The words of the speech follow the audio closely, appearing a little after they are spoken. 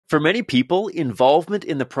For many people, involvement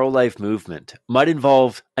in the pro-life movement might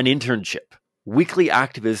involve an internship, weekly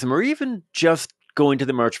activism, or even just going to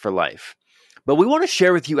the March for Life. But we want to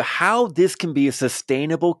share with you how this can be a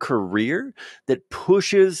sustainable career that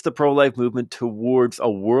pushes the pro-life movement towards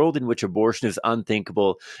a world in which abortion is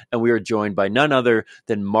unthinkable. And we are joined by none other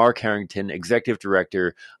than Mark Harrington, Executive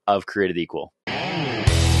Director of Created Equal.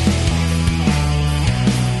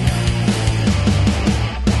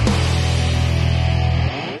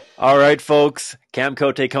 All right, folks, Cam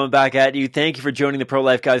Cote coming back at you. Thank you for joining the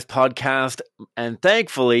Pro-Life Guys podcast. And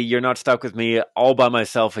thankfully, you're not stuck with me all by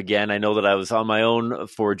myself again. I know that I was on my own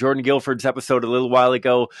for Jordan Guilford's episode a little while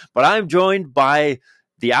ago, but I'm joined by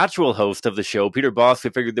the actual host of the show, Peter Boss.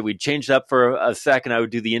 We figured that we'd change it up for a second. I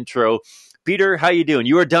would do the intro. Peter, how you doing?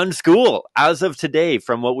 You are done school as of today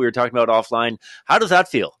from what we were talking about offline. How does that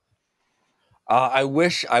feel? I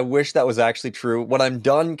wish that was actually true. When I'm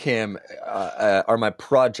done, Cam, are my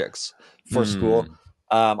projects for school.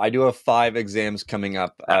 I do have 5 exams coming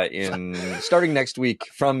up starting next week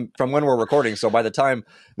from when we're recording. So by the time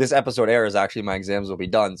this episode airs, actually my exams will be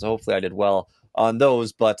done. So hopefully I did well on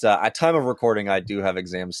those. But at time of recording, I do have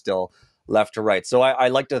exams still left to write. So I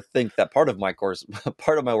like to think that part of my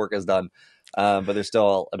work is done, but there's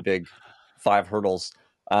still a big 5 hurdles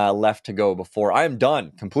left to go before I am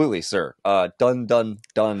done completely, sir. Done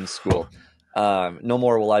school. No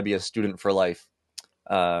more will I be a student for life,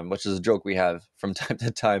 which is a joke we have from time to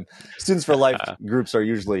time. Students for life groups are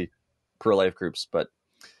usually pro-life groups, but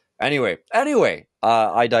anyway,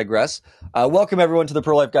 I digress. Welcome everyone to the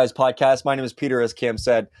Pro-Life Guys podcast. My name is Peter, as Cam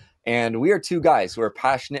said, and we are 2 guys who are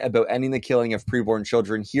passionate about ending the killing of preborn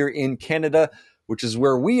children here in Canada, which is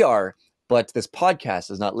where we are. But this podcast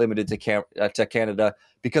is not limited to Canada,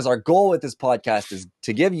 because our goal with this podcast is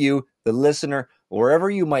to give you, the listener, wherever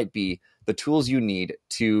you might be, the tools you need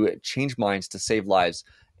to change minds, to save lives,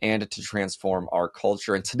 and to transform our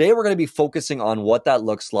culture. And today we're going to be focusing on what that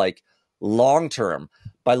looks like long-term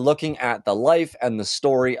by looking at the life and the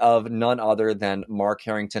story of none other than Mark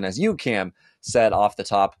Harrington, as you, Cam, said off the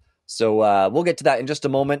top. So we'll get to that in just a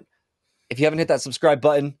moment. If you haven't hit that subscribe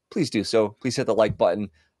button, please do so. Please hit the like button.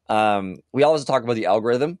 We always talk about the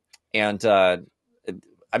algorithm, and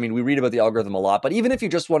we read about the algorithm a lot, but even if you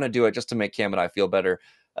just want to do it just to make Cam and I feel better,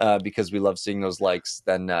 because we love seeing those likes,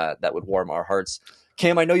 then that would warm our hearts.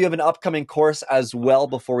 Cam, I know you have an upcoming course as well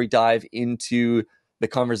before we dive into the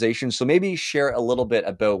conversation, so maybe share a little bit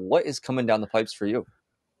about what is coming down the pipes for you.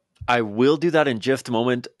 I will do that in just a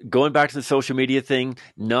moment. Going back to the social media thing,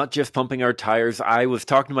 not just pumping our tires. I was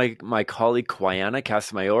talking to my colleague, Quiana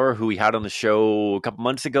Casamayor, who we had on the show a couple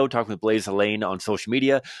months ago, talking with Blaze Elaine on social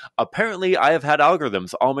media. Apparently, I have had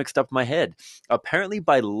algorithms all mixed up in my head. Apparently,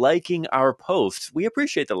 by liking our posts, we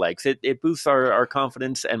appreciate the likes. It boosts our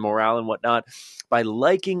confidence and morale and whatnot. By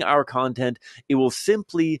liking our content, it will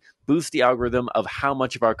simply boost the algorithm of how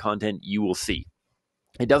much of our content you will see.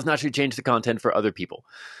 It doesn't actually change the content for other people.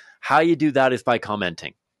 How you do that is by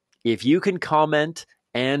commenting. If you can comment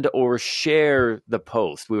and or share the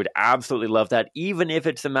post, we would absolutely love that, even if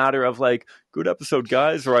it's a matter of like, good episode,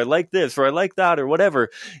 guys, or I like this, or I like that, or whatever.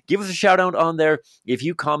 Give us a shout out on there. If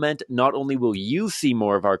you comment, not only will you see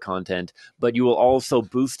more of our content, but you will also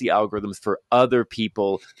boost the algorithms for other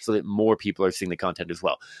people so that more people are seeing the content as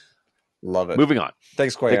well. Love it. Moving on.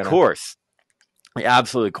 Thanks, Quiana. The course.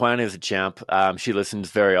 Absolutely. Quiana is a champ. She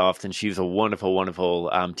listens very often. She's a wonderful,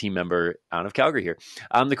 wonderful team member out of Calgary here.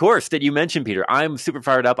 The course that you mentioned, Peter, I'm super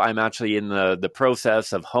fired up. I'm actually in the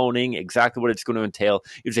process of honing exactly what it's going to entail.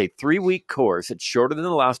 It's a 3-week course. It's shorter than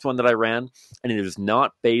the last one that I ran, and it is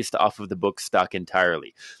not based off of the book Stuck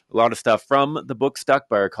entirely. A lot of stuff from the book Stuck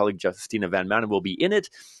by our colleague Justina Van Manen will be in it.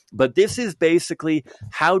 But this is basically,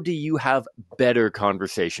 how do you have better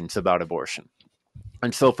conversations about abortion?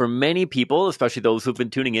 And so for many people, especially those who've been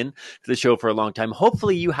tuning in to the show for a long time,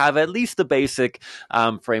 hopefully you have at least the basic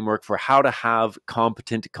framework for how to have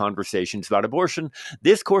competent conversations about abortion.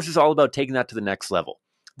 This course is all about taking that to the next level.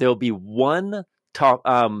 There'll be one top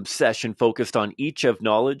session focused on each of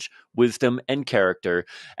knowledge, wisdom, and character.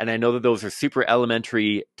 And I know that those are super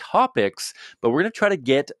elementary topics, but we're going to try to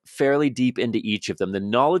get fairly deep into each of them. The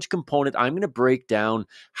knowledge component, I'm going to break down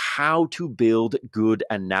how to build good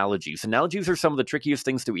analogies. Analogies are some of the trickiest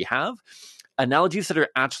things that we have. Analogies that are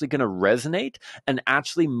actually going to resonate and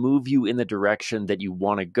actually move you in the direction that you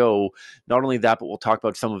want to go. Not only that, but we'll talk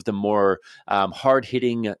about some of the more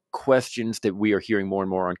hard-hitting questions that we are hearing more and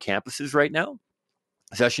more on campuses right now.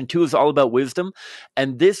 Session 2 is all about wisdom,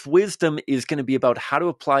 and this wisdom is going to be about how to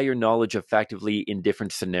apply your knowledge effectively in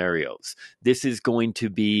different scenarios. This is going to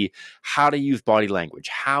be how to use body language,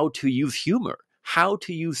 how to use humor, how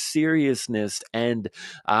to use seriousness and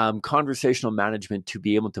conversational management to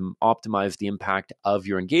be able to optimize the impact of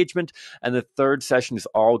your engagement. And the third session is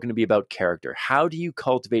all going to be about character. How do you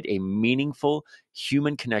cultivate a meaningful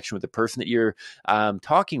human connection with the person that you're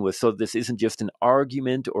talking with, so this isn't just an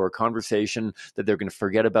argument or a conversation that they're going to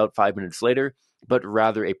forget about 5 minutes later, but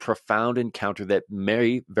rather a profound encounter that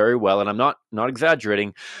may very well, and I'm not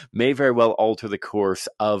exaggerating, may very well alter the course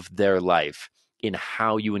of their life in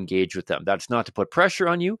how you engage with them. That's not to put pressure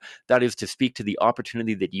on you. That is to speak to the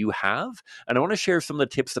opportunity that you have. And I want to share some of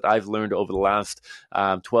the tips that I've learned over the last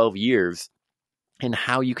 12 years and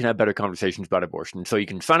how you can have better conversations about abortion. So you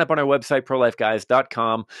can sign up on our website,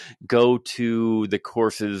 prolifeguys.com, go to the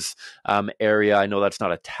courses area. I know that's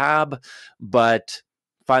not a tab, but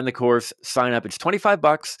find the course, sign up. It's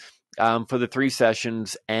 $25 for the 3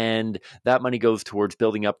 sessions, and that money goes towards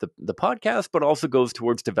building up the podcast, but also goes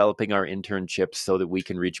towards developing our internships so that we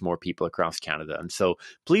can reach more people across Canada. And so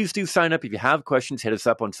please do sign up. If you have questions, hit us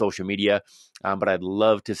up on social media, but I'd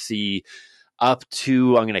love to see up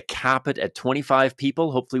to, I'm going to cap it at 25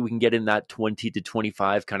 people. Hopefully we can get in that 20 to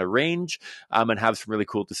 25 kind of range and have some really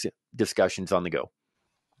cool discussions on the go.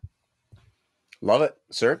 Love it,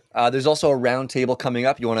 sir. There's also a roundtable coming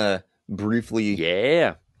up. You want to briefly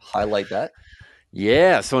highlight that?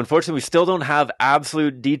 Yeah, so unfortunately, we still don't have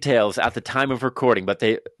absolute details at the time of recording, but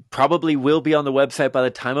they probably will be on the website by the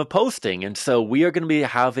time of posting. And so we are going to be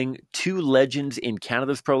having 2 legends in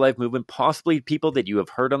Canada's pro-life movement, possibly people that you have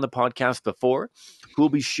heard on the podcast before, who will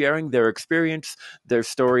be sharing their experience, their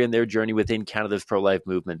story, and their journey within Canada's pro-life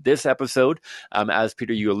movement. This episode, as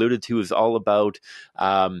Peter, you alluded to, is all about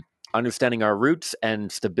understanding our roots and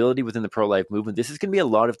stability within the pro-life movement. This is going to be a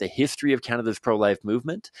lot of the history of Canada's pro-life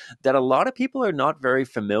movement that a lot of people are not very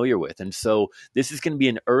familiar with. And so this is going to be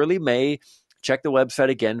in early May. Check the website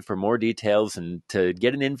again for more details, and to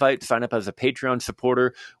get an invite, sign up as a Patreon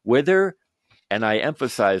supporter, whether, and I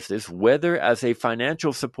emphasize this, whether as a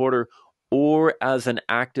financial supporter or as an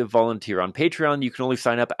active volunteer. On Patreon, you can only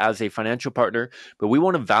sign up as a financial partner, but we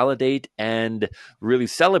want to validate and really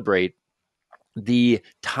celebrate the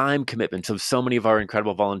time commitments of so many of our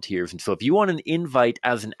incredible volunteers. And so if you want an invite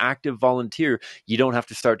as an active volunteer, you don't have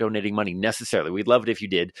to start donating money necessarily. We'd love it if you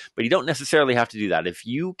did, but you don't necessarily have to do that. If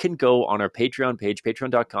you can go on our Patreon page,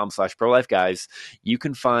 patreon.com/prolifeguys, you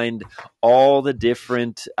can find all the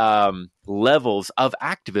different levels of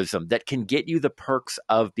activism that can get you the perks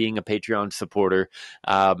of being a Patreon supporter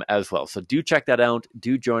as well. So do check that out.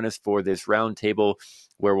 Do join us for this roundtable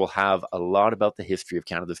where we'll have a lot about the history of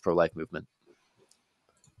Canada's pro-life movement.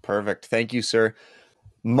 Perfect. Thank you, sir.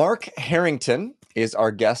 Mark Harrington is our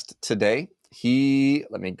guest today.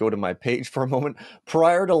 Let me go to my page for a moment.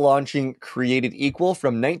 Prior to launching Created Equal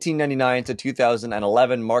from 1999 to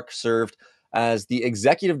 2011, Mark served as the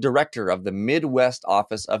executive director of the Midwest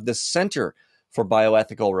office of the Center for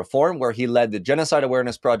Bioethical Reform, where he led the Genocide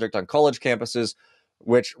Awareness Project on college campuses,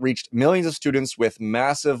 which reached millions of students with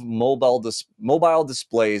massive mobile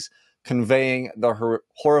displays conveying the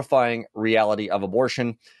horrifying reality of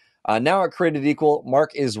abortion. Now at Created Equal, Mark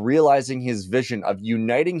is realizing his vision of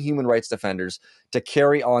uniting human rights defenders to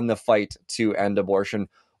carry on the fight to end abortion.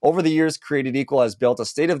 Over the years, Created Equal has built a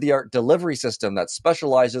state-of-the-art delivery system that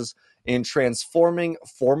specializes in transforming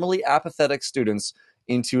formerly apathetic students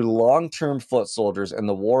into long-term foot soldiers in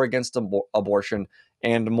the war against abortion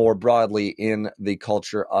and more broadly in the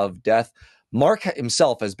culture of death. Mark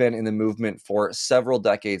himself has been in the movement for several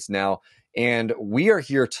decades now, and we are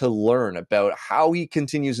here to learn about how he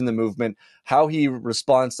continues in the movement, how he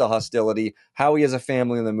responds to hostility, how he has a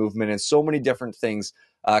family in the movement, and so many different things.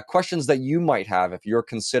 Questions that you might have if you're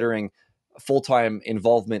considering full-time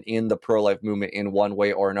involvement in the pro-life movement in one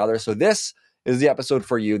way or another. So this is the episode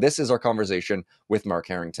for you. This is our conversation with Mark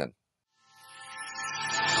Harrington.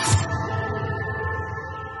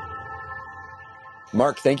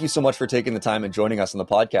 Mark, thank you so much for taking the time and joining us on the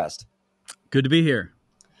podcast. Good to be here.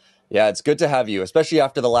 Yeah, it's good to have you, especially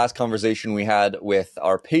after the last conversation we had with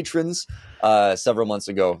our patrons several months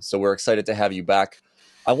ago. So we're excited to have you back.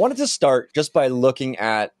 I wanted to start just by looking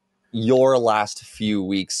at your last few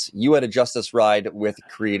weeks. You had a Justice Ride with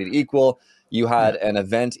Created Equal. You had an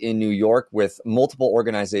event in New York with multiple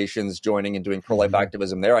organizations joining and doing pro-life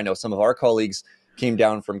activism there. I know some of our colleagues came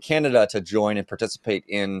down from Canada to join and participate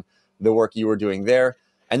in the work you were doing there.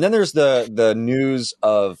 And then there's the news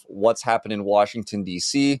of what's happened in Washington,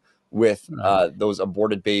 D.C. with those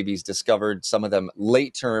aborted babies discovered, some of them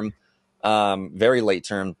late term, very late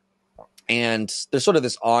term. And there's sort of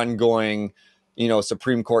this ongoing,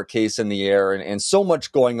 Supreme Court case in the air and so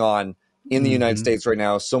much going on in the United States right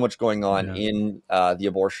now, so much going on in the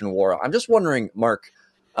abortion war. I'm just wondering, Mark,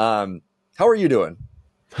 How are you doing?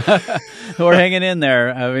 We're hanging in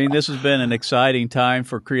there. I mean, this has been an exciting time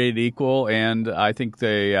for Created Equal, and I think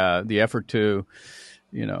the effort to,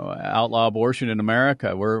 outlaw abortion in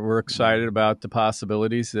America. We're excited about the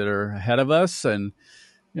possibilities that are ahead of us, and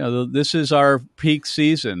this is our peak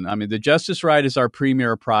season. I mean, the Justice Ride is our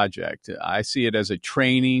premier project. I see it as a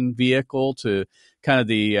training vehicle to kind of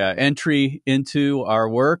the entry into our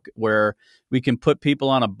work, where we can put people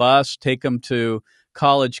on a bus, take them to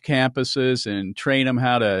college campuses, and train them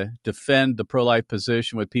how to defend the pro-life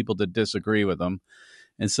position with people that disagree with them.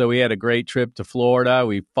 And so we had a great trip to Florida.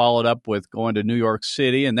 We followed up with going to New York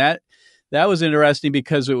City, and that was interesting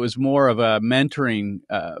because it was more of a mentoring,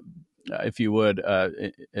 if you would,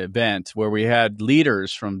 event where we had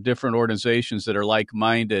leaders from different organizations that are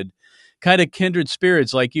like-minded, kind of kindred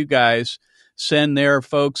spirits like you guys, send their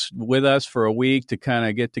folks with us for a week to kind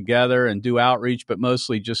of get together and do outreach, but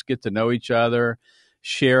mostly just get to know each other,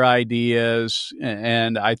 share ideas.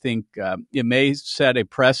 And I think it may set a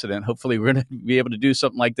precedent. Hopefully we're going to be able to do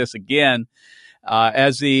something like this again.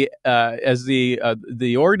 As the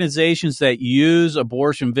organizations that use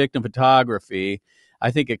abortion victim photography,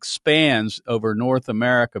 I think expands over North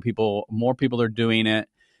America. More people are doing it,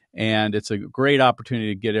 and it's a great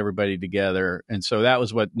opportunity to get everybody together. And so that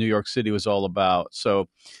was what New York City was all about. So,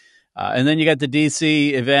 and then you got the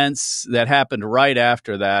DC events that happened right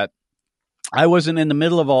after that. I wasn't in the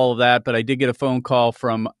middle of all of that, but I did get a phone call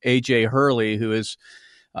from AJ Hurley, who is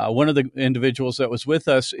one of the individuals that was with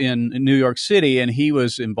us in New York City, and he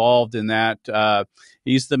was involved in that.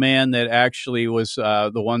 He's the man that actually was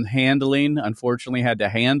the one unfortunately had to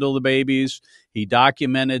handle the babies. He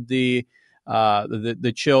documented the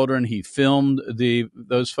children. He filmed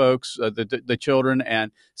those folks, the children,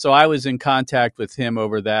 and so I was in contact with him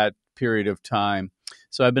over that period of time.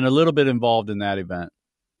 So I've been a little bit involved in that event.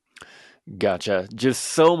 Gotcha. Just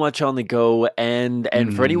so much on the go, and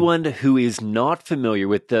for anyone who is not familiar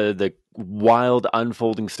with the wild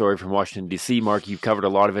unfolding story from Washington D.C., Mark, you've covered a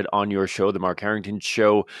lot of it on your show, the Mark Harrington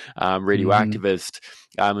Show, Radio Activist,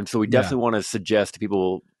 and so we definitely want to suggest to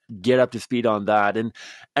people get up to speed on that. And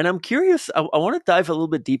I'm curious. I want to dive a little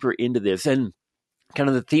bit deeper into this and. Kind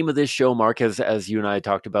of the theme of this show, Mark, as you and I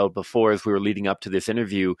talked about before, as we were leading up to this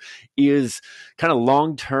interview, is kind of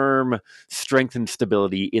long-term strength and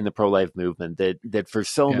stability in the pro-life movement. That for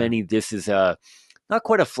so many, this is not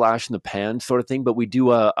quite a flash in the pan sort of thing, but we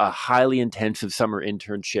do a highly intensive summer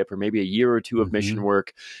internship or maybe a year or two of mission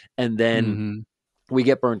work, and then we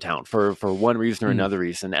get burnt out for one reason or another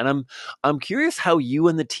reason. And I'm curious how you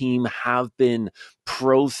and the team have been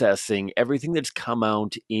processing everything that's come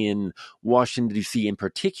out in Washington, D.C. in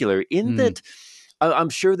particular, in that I'm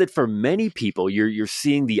sure that for many people, you're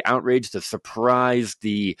seeing the outrage, the surprise,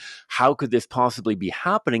 the how could this possibly be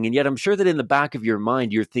happening? And yet I'm sure that in the back of your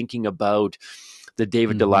mind, you're thinking about the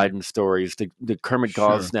David Daleiden stories, the Kermit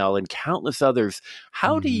Gosnell, and countless others.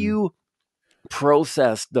 How do you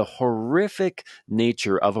process the horrific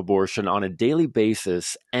nature of abortion on a daily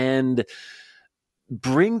basis and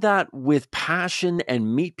bring that with passion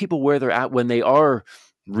and meet people where they're at when they are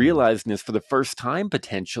realizing this for the first time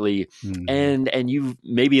potentially, and you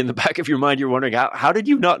maybe in the back of your mind you're wondering how did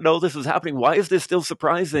you not know this was happening? Why is this still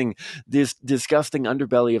surprising, this disgusting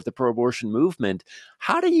underbelly of the pro-abortion movement?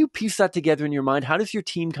 How do you piece that together in your mind? How does your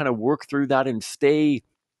team kind of work through that and stay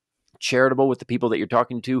charitable with the people that you're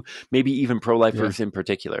talking to, maybe even pro-lifers in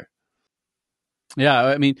particular? Yeah,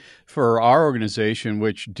 I mean, for our organization,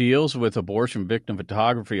 which deals with abortion victim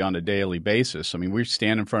photography on a daily basis, I mean, we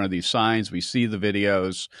stand in front of these signs, we see the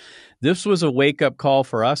videos. This was a wake-up call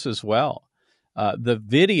for us as well. The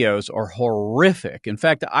videos are horrific. In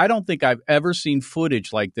fact, I don't think I've ever seen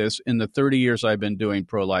footage like this in the 30 years I've been doing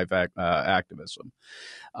pro-life activism.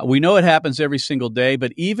 We know it happens every single day,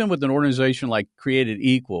 but even with an organization like Created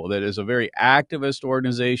Equal, that is a very activist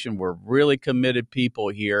organization, we're really committed people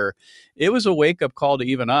here. It was a wake-up call to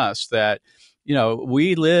even us that,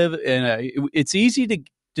 we live it's easy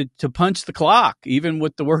to punch the clock, even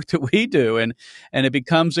with the work that we do. And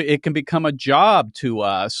it can become a job to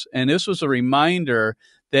us. And this was a reminder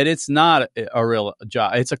that it's not a real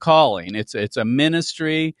job. It's a calling. It's a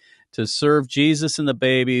ministry to serve Jesus and the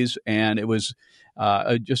babies. And it was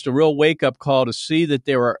just a real wake-up call to see that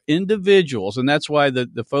there are individuals, and that's why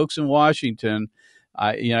the folks in Washington,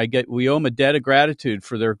 we owe them a debt of gratitude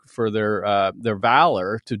for their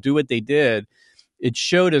valor to do what they did. It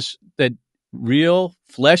showed us that real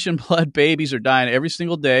flesh and blood babies are dying every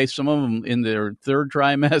single day. Some of them in their third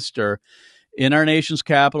trimester in our nation's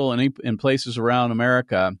capital and in places around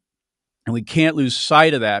America. And we can't lose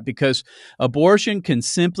sight of that because abortion can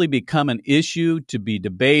simply become an issue to be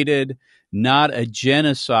debated, not a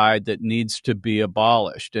genocide that needs to be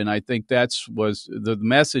abolished. And I think was the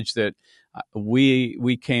message that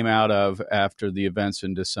we came out of after the events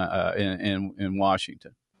in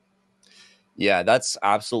Washington. Yeah, that's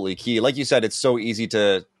absolutely key. Like you said, it's so easy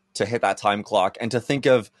to hit that time clock and to think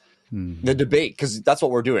of the debate, because that's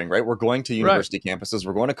what we're doing, right? We're going to university campuses,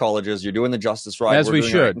 we're going to colleges, you're doing the Justice Ride. As we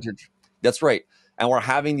should. That's right. And we're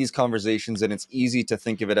having these conversations, and it's easy to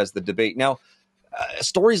think of it as the debate. Now,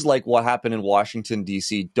 stories like what happened in Washington,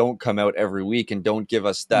 D.C. don't come out every week and don't give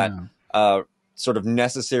us that sort of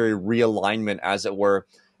necessary realignment, as it were.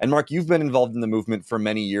 And Mark, you've been involved in the movement for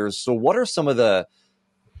many years. So what are some of the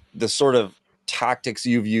sort of tactics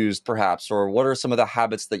you've used, perhaps, or what are some of the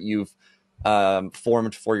habits that you've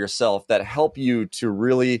formed for yourself that help you to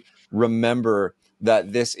really remember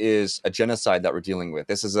that this is a genocide that we're dealing with?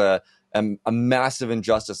 This is a massive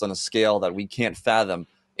injustice on a scale that we can't fathom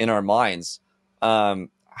in our minds.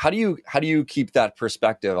 How do you keep that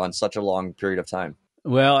perspective on such a long period of time?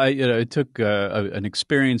 Well, it took an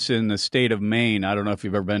experience in the state of Maine. I don't know if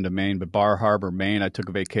you've ever been to Maine, but Bar Harbor, Maine. I took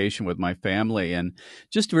a vacation with my family and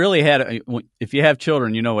just really if you have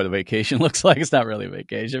children, you know what a vacation looks like. It's not really a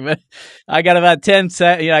vacation, but I got about 10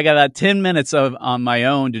 minutes on my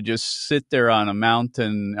own to just sit there on a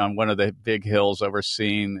mountain on one of the big hills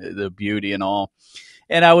overseeing the beauty and all.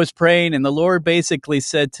 And I was praying, and the Lord basically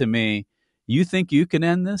said to me, "You think you can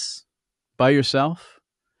end this by yourself?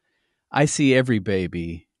 I see every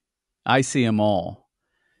baby. I see them all."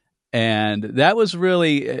 And that was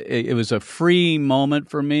really, it was a free moment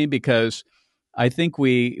for me, because I think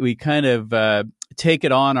we kind of take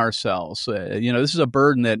it on ourselves. This is a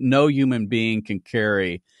burden that no human being can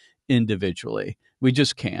carry individually. We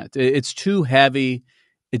just can't. It's too heavy.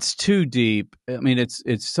 It's too deep. I mean,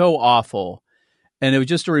 it's so awful. And it was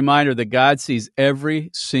just a reminder that God sees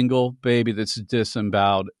every single baby that's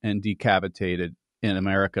disemboweled and decapitated in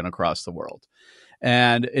America and across the world.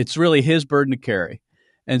 And it's really his burden to carry.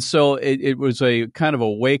 And so it was a kind of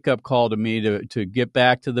a wake-up call to me to get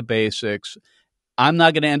back to the basics. I'm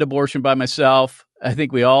not going to end abortion by myself. I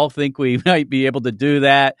think we all think we might be able to do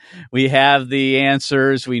that. We have the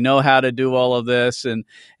answers. We know how to do all of this, and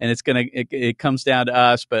it comes down to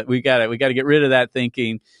us. But we got to get rid of that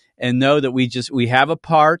thinking and know that we have a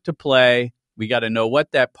part to play. We got to know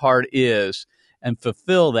what that part is and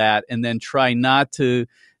fulfill that, and then try not to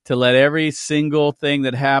let every single thing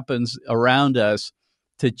that happens around us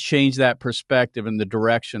to change that perspective and the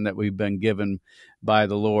direction that we've been given by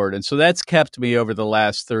the Lord. And so that's kept me over the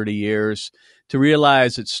last 30 years to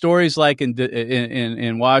realize that stories like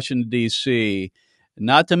in Washington, D.C.,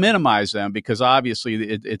 not to minimize them, because obviously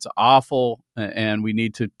it's awful and we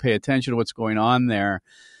need to pay attention to what's going on there,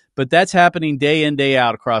 but that's happening day in, day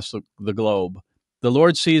out across the globe. The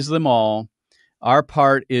Lord sees them all. Our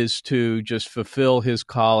part is to just fulfill his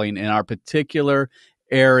calling in our particular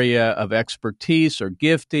area of expertise or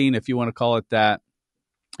gifting, if you want to call it that,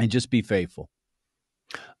 and just be faithful.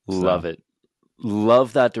 Love it.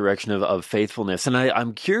 Love that direction of faithfulness. And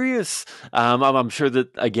I'm curious, I'm sure that,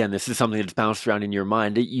 again, this is something that's bounced around in your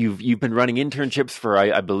mind. You've been running internships for,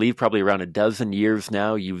 I believe, probably around a dozen years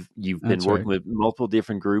now. You've been working with multiple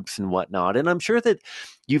different groups and whatnot. And I'm sure that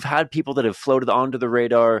you've had people that have floated onto the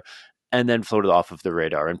radar and then floated off of the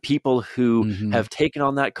radar, and people who have taken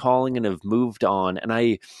on that calling and have moved on. And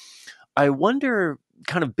I wonder,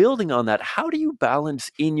 kind of building on that, how do you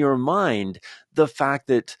balance in your mind the fact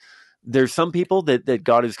that there's some people that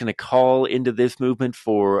God is going to call into this movement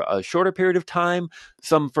for a shorter period of time,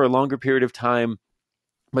 some for a longer period of time,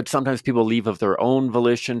 but sometimes people leave of their own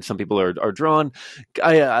volition. Some people are drawn.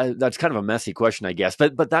 That's kind of a messy question, I guess,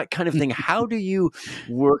 but that kind of thing. How do you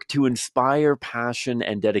work to inspire passion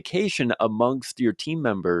and dedication amongst your team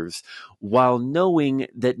members while knowing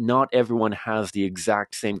that not everyone has the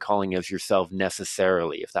exact same calling as yourself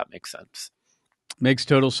necessarily, if that makes sense? Makes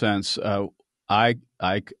total sense. I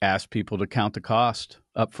ask people to count the cost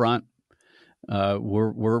up front.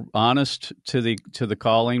 We're honest to the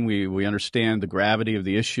calling. We understand the gravity of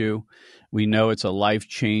the issue. We know it's a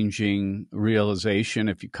life-changing realization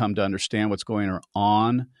if you come to understand what's going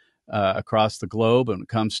on across the globe when it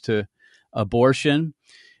comes to abortion.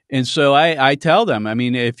 And so I tell them, I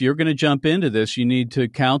mean, if you're going to jump into this, you need to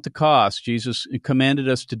count the cost. Jesus commanded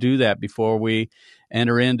us to do that before we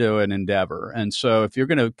enter into an endeavor. And so if you're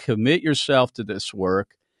going to commit yourself to this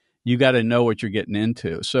work, you got to know what you're getting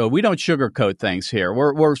into. So we don't sugarcoat things here.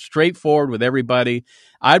 We're straightforward with everybody.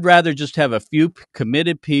 I'd rather just have a few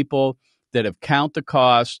committed people that have count the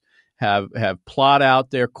cost, have plot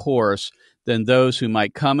out their course, than those who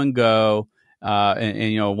might come and go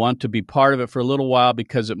and want to be part of it for a little while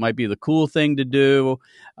because it might be the cool thing to do,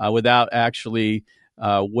 without actually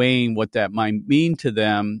weighing what that might mean to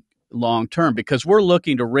them long term, because we're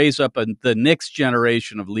looking to raise up the next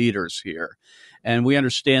generation of leaders here. And we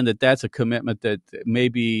understand that that's a commitment that may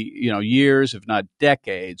be, years, if not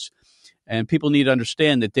decades. And people need to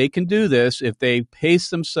understand that they can do this if they pace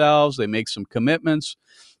themselves, they make some commitments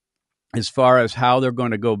as far as how they're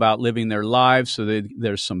going to go about living their lives, so that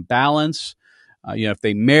there's some balance. If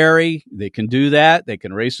they marry, they can do that. They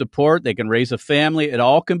can raise support. They can raise a family. It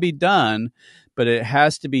all can be done, but it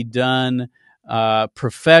has to be done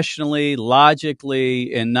professionally,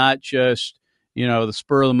 logically, and not just, the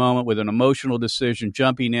spur of the moment with an emotional decision,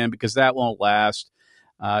 jumping in, because that won't last.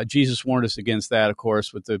 Jesus warned us against that, of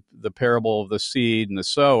course, with the parable of the seed and the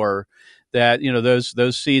sower, that,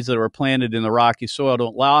 those seeds that were planted in the rocky soil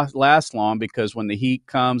don't last long, because when the heat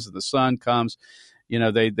comes and the sun comes,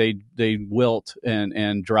 they wilt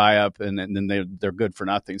and dry up, and then they're good for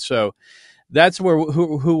nothing. So that's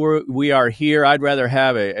who we are here. I'd rather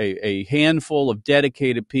have a handful of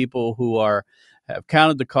dedicated people who have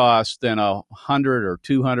counted the cost than 100 or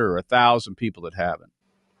 200 or 1,000 people that haven't.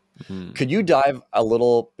 Could you dive a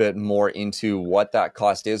little bit more into what that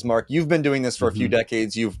cost is, Mark? You've been doing this for a few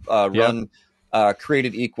decades. You've run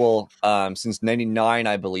Created Equal since '99,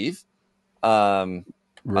 I believe. Right.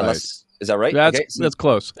 Is that right? That's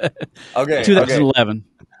close. Okay. 2011,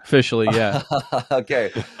 officially, yeah.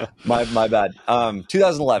 Okay. My bad.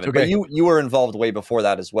 2011. Okay. But you were involved way before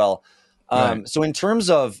that as well. Right. So in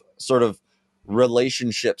terms of sort of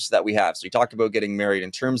relationships that we have, so you talked about getting married,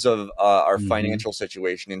 in terms of our financial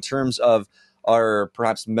situation, in terms of our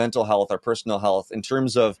perhaps mental health, our personal health, in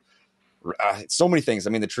terms of so many things.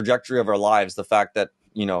 I mean, the trajectory of our lives, the fact that,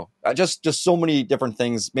 just so many different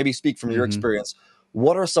things. Maybe speak from your experience.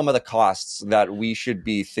 What are some of the costs that we should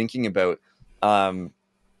be thinking about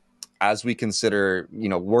as we consider,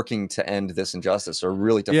 working to end this injustice, or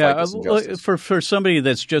really to fight this injustice? For somebody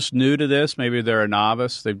that's just new to this, maybe they're a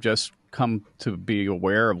novice, they've just come to be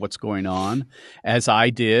aware of what's going on, as I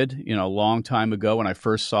did, a long time ago when I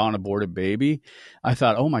first saw an aborted baby. I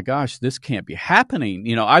thought, oh my gosh, this can't be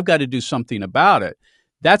happening. I've got to do something about it.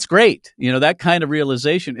 That's great. That kind of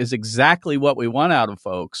realization is exactly what we want out of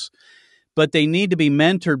folks. But they need to be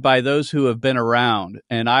mentored by those who have been around.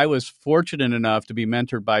 And I was fortunate enough to be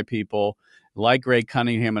mentored by people like Greg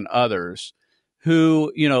Cunningham and others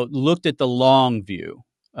who, looked at the long view,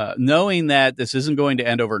 knowing that this isn't going to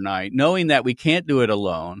end overnight, knowing that we can't do it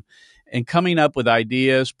alone, and coming up with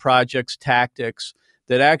ideas, projects, tactics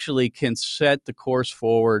that actually can set the course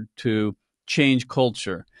forward to change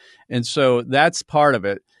culture. And so that's part of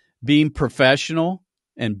it. Being professional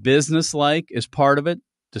and businesslike is part of it.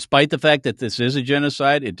 Despite the fact that this is a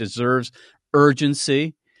genocide, it deserves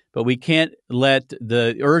urgency, but we can't let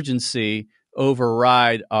the urgency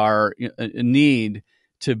override our need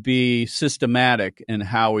to be systematic in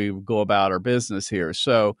how we go about our business here.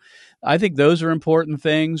 So I think those are important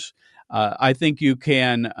things. I think you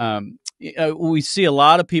can, we see a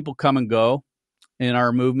lot of people come and go in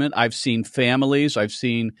our movement. I've seen families, I've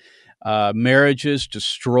seen marriages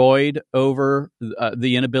destroyed over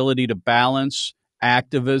the inability to balance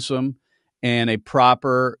activism and a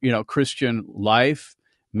proper, Christian life,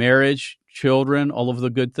 marriage, children, all of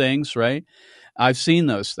the good things, right? I've seen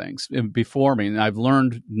those things before me, and I've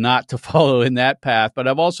learned not to follow in that path. But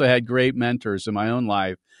I've also had great mentors in my own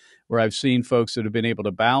life where I've seen folks that have been able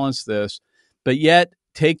to balance this, but yet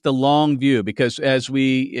take the long view, because as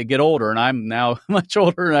we get older, and I'm now much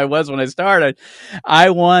older than I was when I started,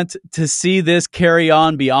 I want to see this carry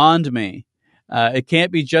on beyond me. It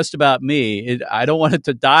can't be just about me. I don't want it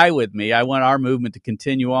to die with me. I want our movement to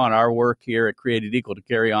continue on, our work here at Created Equal to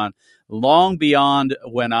carry on long beyond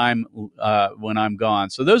when I'm gone.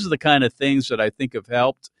 So those are the kind of things that I think have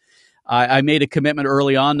helped. I made a commitment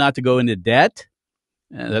early on not to go into debt.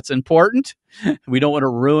 That's important. We don't want to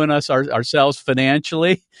ruin ourselves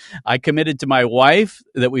financially. I committed to my wife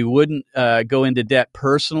that we wouldn't go into debt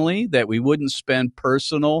personally, that we wouldn't spend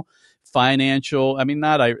personal financial. I mean,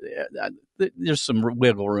 there's some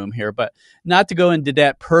wiggle room here, but not to go into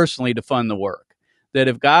debt personally to fund the work. That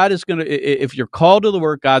if you're called to the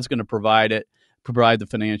work, God's going to provide the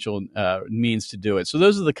financial means to do it. So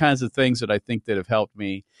those are the kinds of things that I think that have helped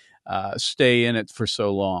me stay in it for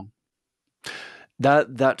so long.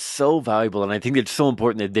 That's so valuable, and I think it's so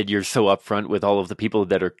important that you're so upfront with all of the people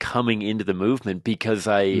that are coming into the movement, because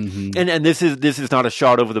and this is not a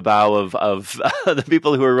shot over the bow of the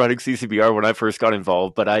people who are running CCBR when I first got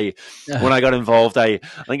involved, but when I got involved, I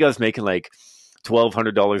think I was making like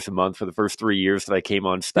 $1,200 a month for the first 3 years that I came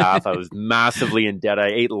on staff. I was massively in debt. I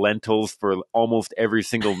ate lentils for almost every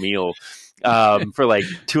single meal for like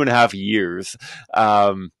 2.5 years.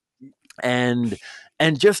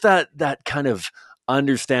 And just that kind of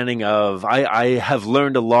understanding of I have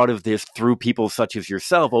learned a lot of this through people such as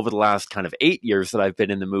yourself over the last kind of 8 years that I've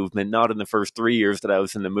been in the movement, not in the first 3 years that I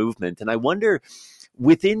was in the movement. And I wonder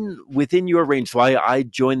within your range. So I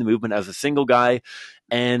joined the movement as a single guy,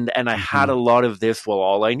 and I had a lot of this. Well,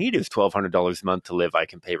 all I need is $1,200 a month to live. I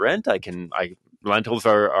can pay rent. Lentils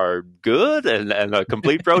are good and a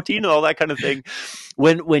complete protein and all that kind of thing.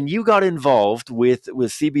 When you got involved with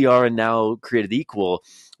CBR and now Created Equal,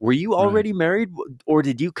 were you already married, or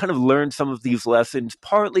did you kind of learn some of these lessons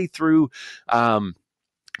partly through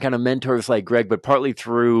kind of mentors like Greg, but partly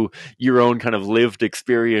through your own kind of lived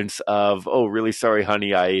experience of, oh, really sorry,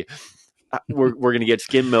 honey, we're going to get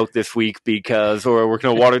skim milk this week because, or we're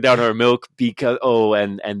going to water down our milk because,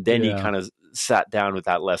 and then you kind of sat down with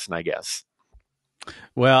that lesson, I guess.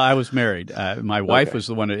 Well, I was married. My wife was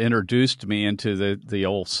the one that introduced me into the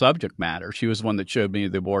whole subject matter. She was the one that showed me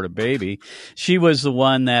the aborted baby. She was the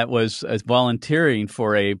one that was volunteering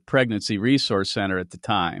for a pregnancy resource center at the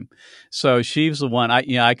time. So she was the one.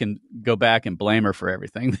 I can go back and blame her for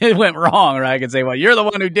everything that went wrong, or I can say, well, you're the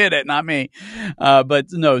one who did it, not me. But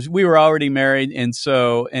no, we were already married, and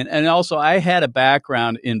so and also I had a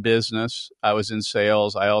background in business. I was in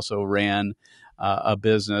sales. I also ran a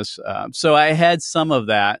business. So I had some of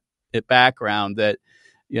that background that,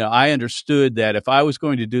 I understood that if I was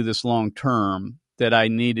going to do this long term, that I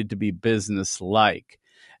needed to be business-like.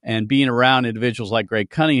 And being around individuals like Greg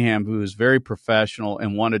Cunningham, who was very professional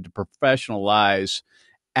and wanted to professionalize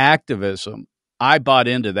activism, I bought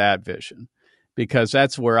into that vision because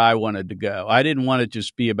that's where I wanted to go. I didn't want it to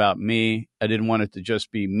just be about me. I didn't want it to just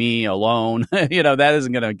be me alone. That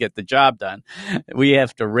isn't going to get the job done. We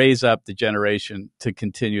have to raise up the generation to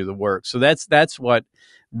continue the work. So that's what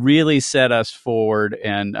really set us forward.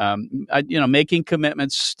 And, making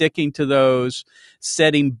commitments, sticking to those,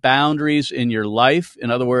 setting boundaries in your life.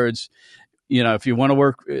 In other words, if you want to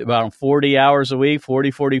work about 40 hours a week,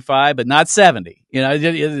 40, 45, but not 70,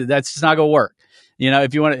 that's just not going to work.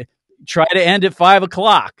 If you want to, try to end at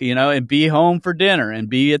 5:00, and be home for dinner and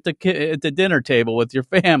be at the dinner table with your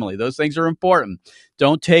family. Those things are important.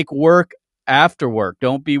 Don't take work after work.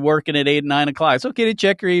 Don't be working at 8, 9 o'clock. It's okay to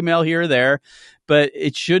check your email here or there, but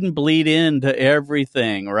it shouldn't bleed into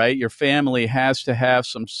everything, right? Your family has to have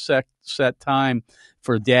some set time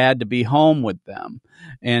for dad to be home with them,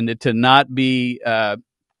 and to not be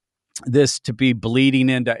to be bleeding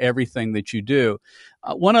into everything that you do.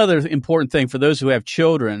 One other important thing for those who have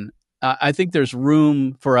children, I think there's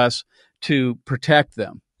room for us to protect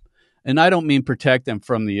them. And I don't mean protect them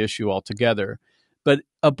from the issue altogether, but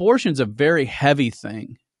abortion's a very heavy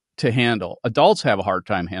thing to handle. Adults have a hard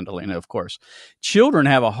time handling it, of course. Children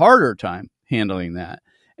have a harder time handling that.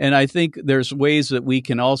 And I think there's ways that we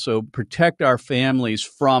can also protect our families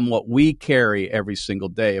from what we carry every single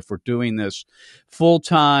day. If we're doing this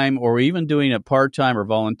full-time or even doing it part-time or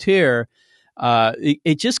volunteer,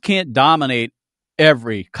 it just can't dominate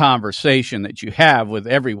every conversation that you have with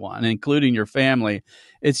everyone, including your family.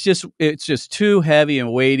 It's just too heavy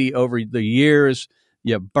and weighty over the years.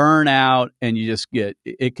 You burn out, and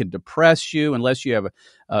it can depress you unless you have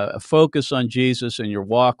a focus on Jesus and your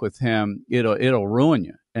walk with Him. It'll ruin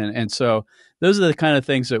you. And so those are the kind of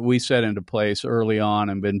things that we set into place early on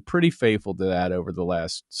and been pretty faithful to that over the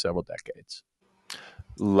last several decades.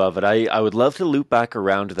 Love it. I would love to loop back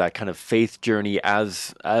around to that kind of faith journey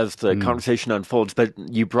as the conversation unfolds. But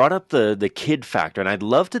you brought up the kid factor, and I'd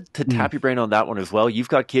love to tap your brain on that one as well. You've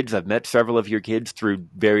got kids. I've met several of your kids through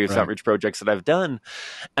various outreach projects that I've done.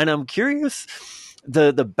 And I'm curious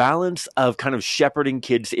the balance of kind of shepherding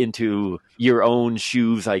kids into your own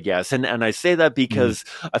shoes, I guess. And I say that because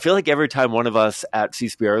I feel like every time one of us at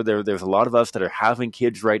CSPR, there's a lot of us that are having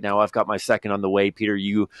kids right now. I've got my second on the way. Peter,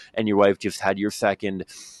 you and your wife just had your second.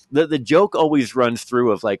 The joke always runs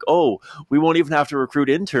through of like, oh, we won't even have to recruit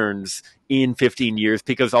interns in 15 years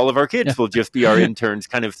because all of our kids will just be our interns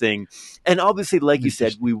kind of thing. And obviously, like you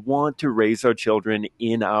said, we want to raise our children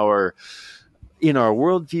in our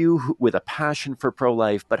worldview with a passion for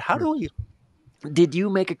pro-life. But did you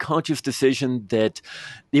make a conscious decision that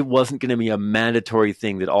it wasn't going to be a mandatory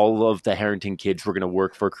thing, that all of the Harrington kids were going to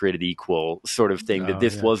work for Created Equal sort of thing, that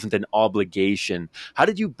this wasn't an obligation? How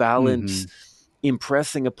did you balance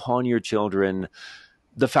impressing upon your children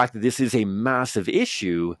the fact that this is a massive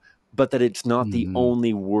issue, but that it's not the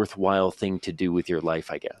only worthwhile thing to do with your life,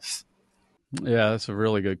 I guess? Yeah, that's a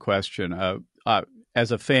really good question.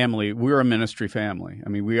 as a family, we're a ministry family. I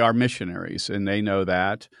mean, we are missionaries, and they know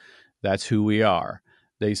that. That's who we are.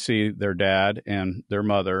 They see their dad and their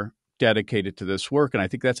mother dedicated to this work, and I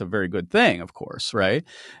think that's a very good thing, of course, right?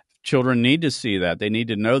 Children need to see that. They need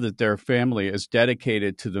to know that their family is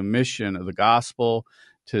dedicated to the mission of the gospel,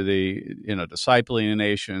 to the discipling the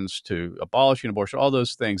nations, to abolishing abortion, all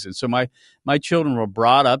those things. And so my children were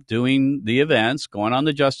brought up doing the events, going on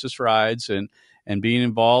the justice rides, and being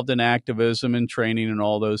involved in activism and training and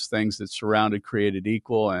all those things that surrounded Created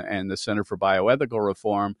Equal and the Center for Bioethical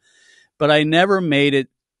Reform. But I never made it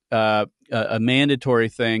a mandatory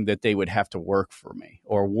thing that they would have to work for me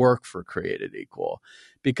or work for Created Equal,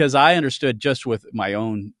 because I understood just with my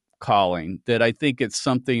own calling that I think it's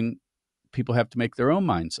something people have to make their own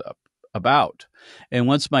minds up about. And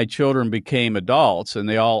once my children became adults, and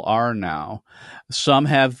they all are now, some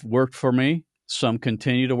have worked for me, some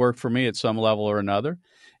continue to work for me at some level or another.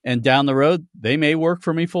 And down the road, they may work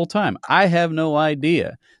for me full time. I have no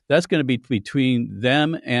idea. That's going to be between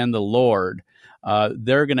them and the Lord.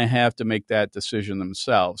 They're going to have to make that decision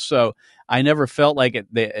themselves. So I never felt like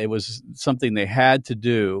it was something they had to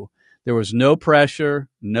do. There was no pressure,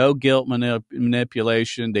 no guilt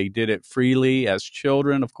manipulation. They did it freely as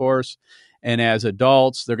children, of course. And as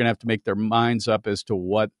adults, they're going to have to make their minds up as to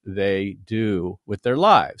what they do with their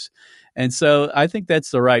lives. And so I think that's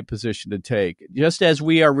the right position to take. Just as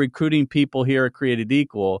we are recruiting people here at Created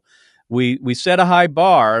Equal, we set a high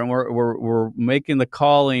bar, and we're making the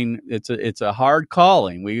calling. It's a hard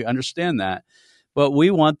calling. We understand that. But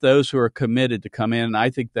we want those who are committed to come in. And I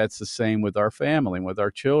think that's the same with our family, with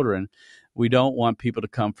our children. We don't want people to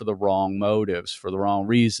come for the wrong motives, for the wrong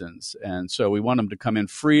reasons. And so we want them to come in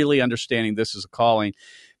freely, understanding this is a calling.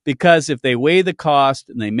 Because if they weigh the cost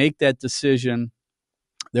and they make that decision,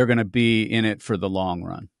 they're going to be in it for the long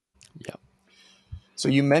run. Yeah. So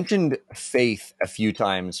you mentioned faith a few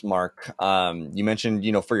times, Mark. You mentioned,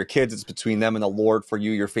 for your kids, it's between them and the Lord. For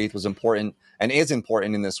you, your faith was important and is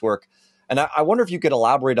important in this work. And I wonder if you could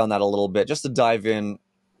elaborate on that a little bit, just to dive in.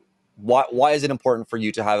 Why is it important for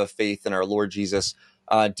you to have a faith in our Lord Jesus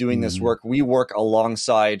doing this work? We work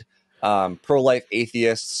alongside pro-life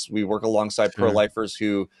atheists. We work alongside pro-lifers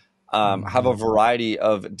who have a variety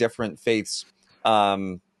of different faiths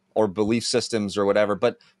or belief systems or whatever.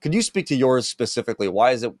 But could you speak to yours specifically?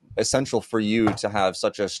 Why is it essential for you to have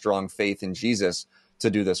such a strong faith in Jesus to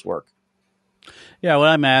do this work? Yeah, when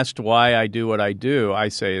I'm asked why I do what I do, I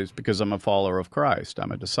say it's because I'm a follower of Christ.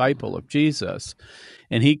 I'm a disciple of Jesus.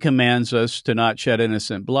 And he commands us to not shed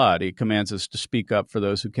innocent blood. He commands us to speak up for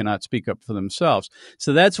those who cannot speak up for themselves.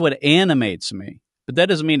 So that's what animates me. But that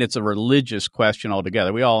doesn't mean it's a religious question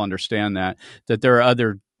altogether. We all understand that there are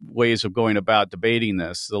other ways of going about debating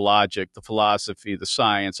this, the logic, the philosophy, the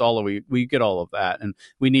science, we get all of that. And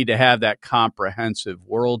we need to have that comprehensive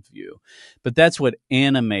worldview. But that's what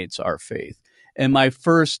animates our faith. And my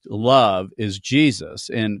first love is Jesus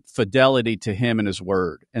and fidelity to him and his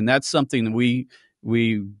word. And that's something that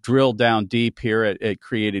we drill down deep here at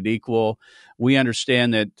Created Equal. We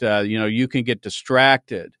understand that, you can get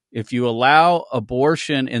distracted if you allow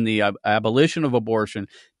abortion and the abolition of abortion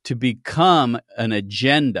to become an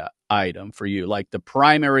agenda item for you, like the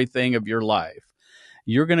primary thing of your life.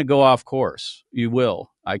 You're going to go off course. You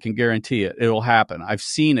will. I can guarantee it. It'll happen. I've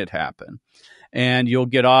seen it happen. And you'll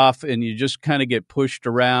get off and you just kind of get pushed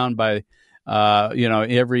around by,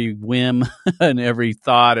 every whim and every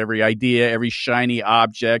thought, every idea, every shiny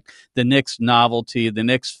object, the next novelty, the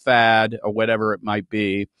next fad, or whatever it might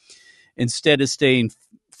be, instead of staying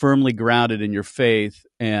firmly grounded in your faith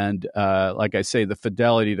and, like I say, the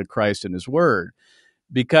fidelity to Christ and his word,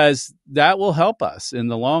 because that will help us in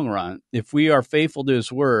the long run. If we are faithful to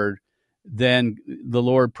his word, then the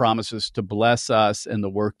Lord promises to bless us and the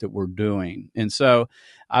work that we're doing. And so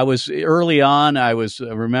I remember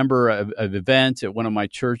an event at one of my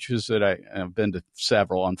churches that I've been to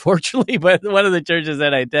several, unfortunately, but one of the churches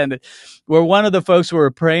that I attended, where one of the folks who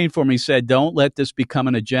were praying for me said, "Don't let this become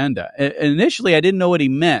an agenda." And initially, I didn't know what he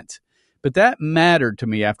meant, but that mattered to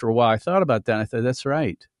me after a while. I thought about that. And I thought, that's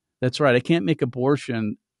right. That's right. I can't make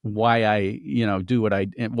abortion why I, do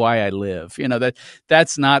why I live.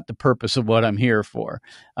 That's not the purpose of what I'm here for.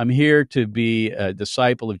 I'm here to be a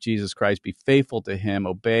disciple of Jesus Christ, be faithful to him,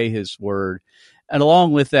 obey his word. And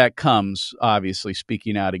along with that comes, obviously,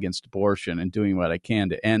 speaking out against abortion and doing what I can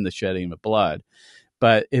to end the shedding of blood.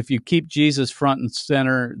 But if you keep Jesus front and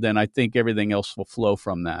center, then I think everything else will flow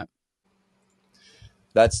from that.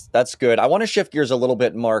 That's good. I want to shift gears a little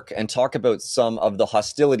bit, Mark, and talk about some of the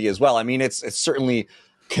hostility as well. I mean, it's certainly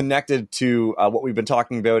connected to what we've been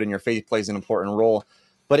talking about, and your faith plays an important role.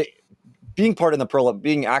 But being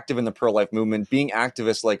being active in the pro-life movement, being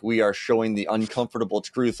activists like we are, showing the uncomfortable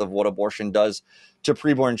truth of what abortion does to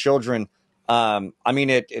preborn children. I mean,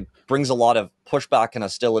 it brings a lot of pushback and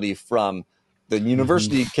hostility from the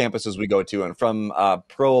university campuses we go to, and from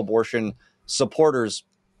pro-abortion supporters.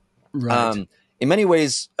 Right. In many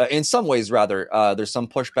ways, in some ways, rather, there's some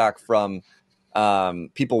pushback from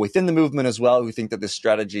people within the movement as well, who think that this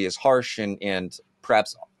strategy is harsh and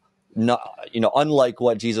perhaps not, unlike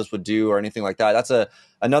what Jesus would do or anything like that. That's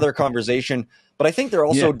another conversation. But I think there are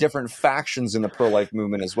also different factions in the pro-life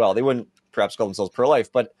movement as well. They wouldn't perhaps call themselves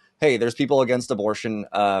pro-life, but hey, there's people against abortion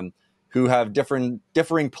who have differing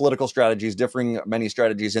political strategies, many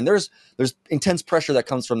strategies, and there's intense pressure that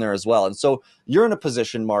comes from there as well. And so you're in a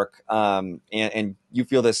position, Mark, and you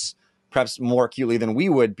feel this perhaps more acutely than we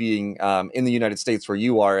would, being in the United States where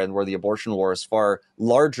you are, and where the abortion war is far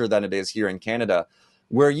larger than it is here in Canada,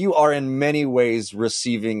 where you are in many ways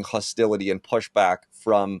receiving hostility and pushback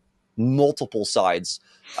from multiple sides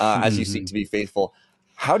as you seek to be faithful.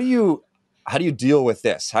 How do you deal with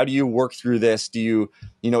this? How do you work through this? Do you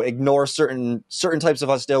ignore certain types of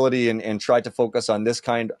hostility and try to focus on this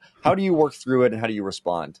kind? How do you work through it, and how do you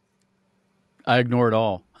respond? I ignore it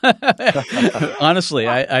all. Honestly,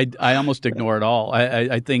 I almost ignore it all.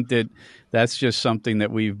 I think that's just something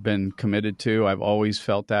that we've been committed to. I've always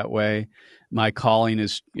felt that way. My calling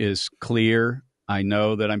is clear. I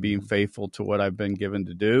know that I'm being faithful to what I've been given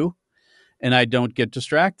to do, and I don't get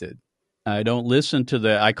distracted. I don't listen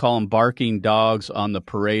to I call them barking dogs on the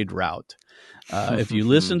parade route. If you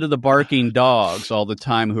listen to the barking dogs all the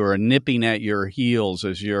time who are nipping at your heels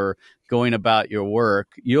as you're going about your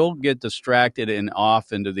work, you'll get distracted and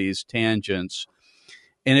off into these tangents,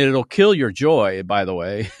 and it'll kill your joy, by the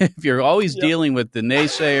way. If you're always dealing with the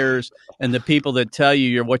naysayers and the people that tell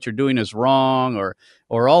you what you're doing is wrong,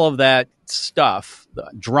 or all of that stuff,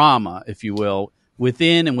 the drama, if you will,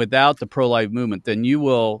 within and without the pro-life movement, then you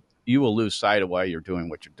will lose sight of why you're doing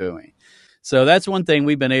what you're doing. So that's one thing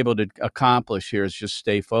we've been able to accomplish here, is just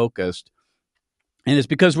stay focused. And it's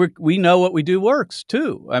because we know what we do works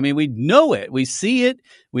too. I mean, we know it, we see it,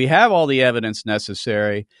 we have all the evidence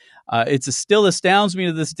necessary. It still astounds me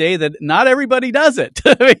to this day that not everybody does it.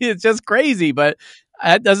 I mean, it's just crazy, but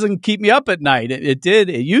that doesn't keep me up at night. It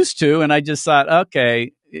used to, and I just thought,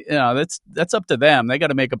 okay, that's up to them. They got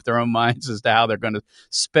to make up their own minds as to how they're going to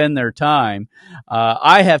spend their time.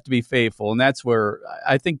 I have to be faithful, and that's where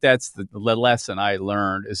I think that's the lesson I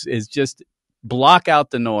learned is just block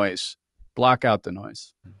out the noise. Block out the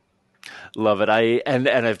noise. Love it.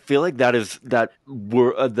 I feel like that is not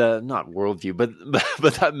worldview, but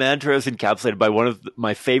that mantra is encapsulated by one of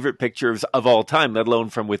my favorite pictures of all time, let alone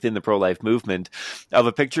from within the pro-life movement, of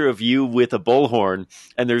a picture of you with a bullhorn,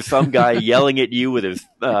 and there's some guy yelling at you with his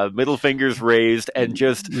middle fingers raised, and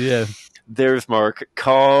just there's Mark,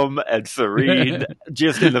 calm and serene,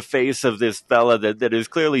 just in the face of this fella that is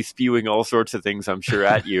clearly spewing all sorts of things, I'm sure,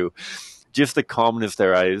 at you. Just the calmness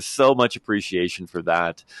there. I have so much appreciation for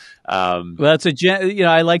that. Well, that's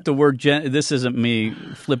I like the word this isn't me.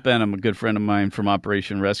 Flip Benham, a good friend of mine from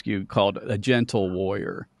Operation Rescue, called a gentle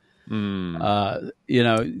warrior. You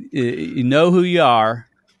know who you are.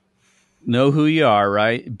 Know who you are,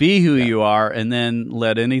 right? Be who you are, and then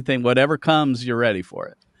let whatever comes, you're ready for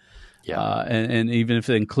it. Yeah, and even if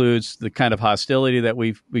it includes the kind of hostility that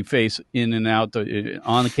we face in and out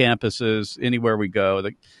on the campuses, anywhere we go,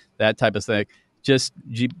 that type of thing. Just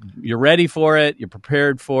you're ready for it. You're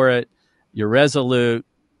prepared for it. You're resolute,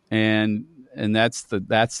 and that's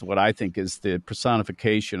what I think is the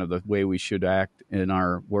personification of the way we should act in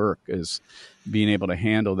our work, is being able to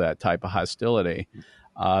handle that type of hostility.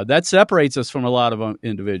 That separates us from a lot of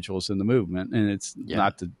individuals in the movement, and it's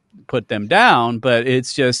not to put them down, but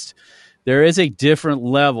it's just there is a different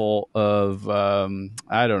level of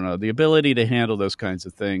the ability to handle those kinds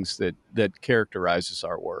of things that characterizes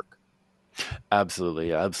our work.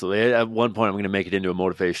 Absolutely. At one point, I'm going to make it into a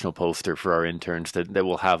motivational poster for our interns that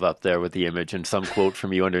we'll have up there with the image and some quote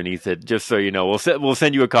from you underneath it, just so you know. We'll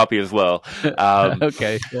send you a copy as well.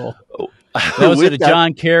 Okay, cool. That was at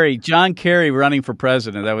John Kerry running for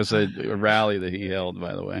president. That was a rally that he held,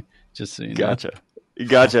 by the way. Just so you know.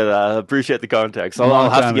 Gotcha. Appreciate the context. I'll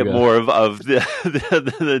have to get more of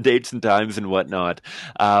the dates and times and whatnot.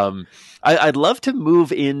 I'd love to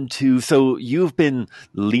move into, so you've been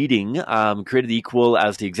leading Created Equal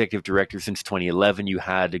as the executive director since 2011. You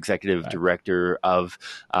had executive director of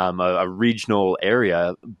a regional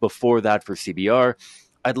area before that for CBR.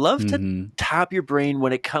 I'd love to tap your brain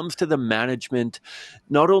when it comes to the management,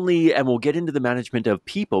 not only, and we'll get into the management of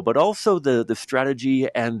people, but also the strategy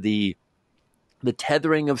and the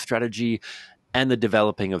tethering of strategy and the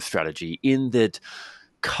developing of strategy, in that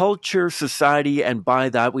culture, society, and by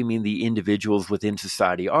that we mean the individuals within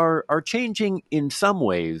society are changing in some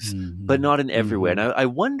ways, but not in every way. And I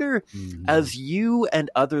wonder, as you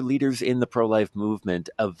and other leaders in the pro-life movement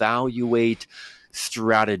evaluate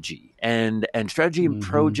strategy and strategy and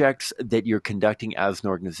projects that you're conducting as an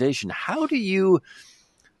organization, how do you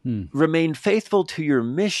remain faithful to your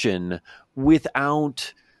mission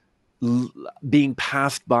without being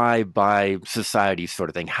passed by society, sort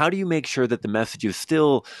of thing? How do you make sure that the message is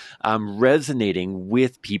still resonating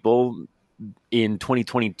with people in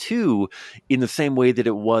 2022 in the same way that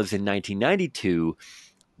it was in 1992,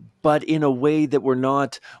 but in a way that we're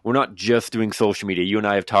not just doing social media? You and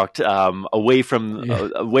I have talked away from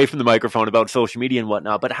the microphone about social media and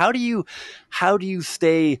whatnot, but how do you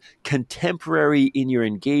stay contemporary in your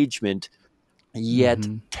engagement, yet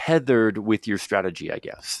tethered with your strategy, I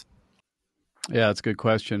guess? Yeah, that's a good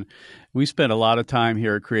question. We spent a lot of time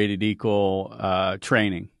here at Created Equal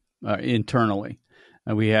training internally.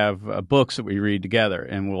 And we have books that we read together,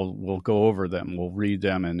 and we'll go over them. We'll read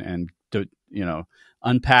them and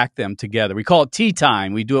unpack them together. We call it tea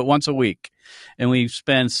time. We do it once a week, and we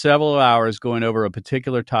spend several hours going over a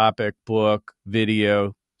particular topic, book,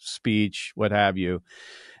 video, speech, what have you.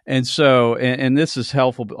 And so, and this is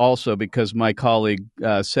helpful also because my colleague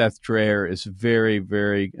Seth Dreher is very,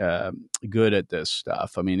 very good at this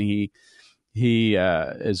stuff. I mean, he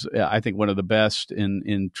is, I think, one of the best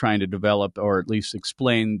in trying to develop or at least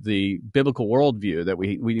explain the biblical worldview that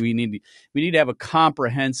we need to have a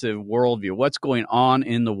comprehensive worldview. What's going on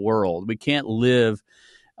in the world? We can't live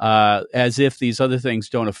as if these other things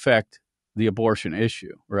don't affect the abortion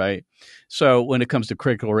issue, right? So when it comes to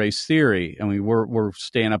critical race theory, I mean, we're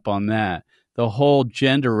staying up on that. The whole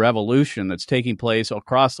gender revolution that's taking place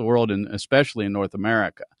across the world, and especially in North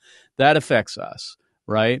America, that affects us,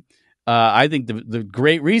 right? I think the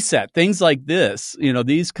Great Reset, things like this,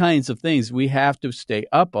 these kinds of things we have to stay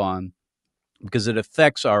up on because it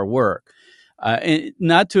affects our work. It's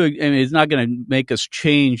not going to make us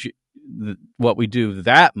change what we do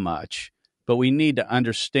that much, but we need to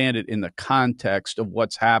understand it in the context of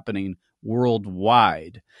what's happening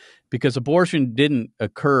worldwide, because abortion didn't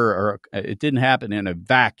occur, or it didn't happen in a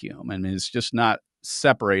vacuum. I mean, it's just not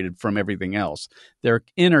separated from everything else. They're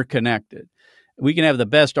interconnected. We can have the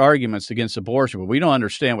best arguments against abortion, but we don't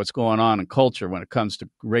understand what's going on in culture when it comes to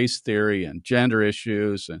race theory and gender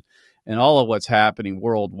issues and all of what's happening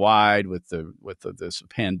worldwide with this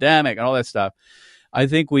pandemic and all that stuff. I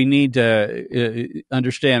think we need to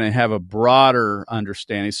understand and have a broader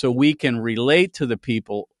understanding so we can relate to the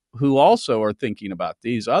people who also are thinking about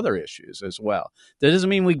these other issues as well. That doesn't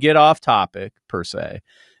mean we get off topic per se,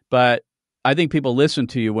 but I think people listen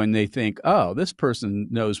to you when they think, oh, this person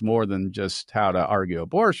knows more than just how to argue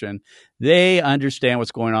abortion. They understand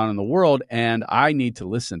what's going on in the world, and I need to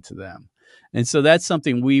listen to them. And so that's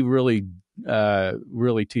something we really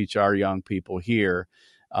teach our young people here.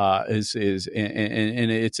 And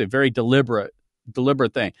it's a very deliberate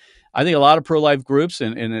thing. I think a lot of pro-life groups,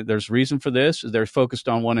 and there's reason for this, they're focused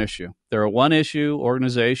on one issue. They're a one-issue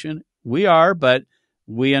organization. We are, but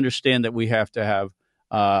we understand that we have to have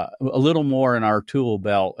a little more in our tool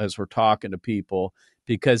belt as we're talking to people,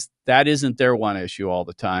 because that isn't their one issue all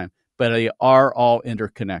the time, but they are all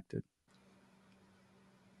interconnected.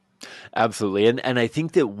 Absolutely. And I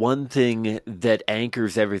think that one thing that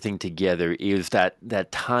anchors everything together is that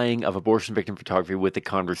tying of abortion victim photography with the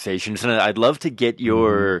conversations. And I'd love to get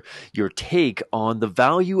your take on the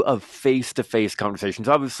value of face-to-face conversations.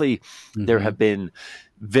 Obviously, there have been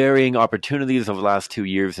varying opportunities over the last 2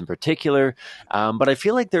 years in particular. But I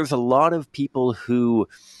feel like there's a lot of people who,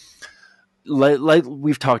 like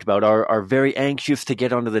we've talked about, are very anxious to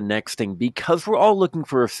get onto the next thing because we're all looking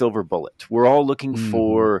for a silver bullet. We're all looking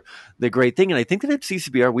for the great thing. And I think that at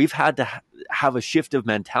CCBR, we've had to have a shift of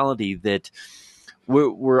mentality that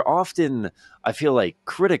we're often, I feel like,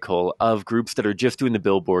 critical of groups that are just doing the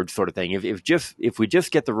billboard sort of thing. If we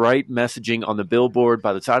just get the right messaging on the billboard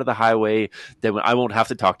by the side of the highway, then I won't have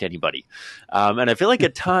to talk to anybody. And I feel like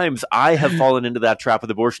at times I have fallen into that trap with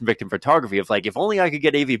abortion victim photography of like, if only I could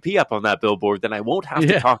get AVP up on that billboard, then I won't have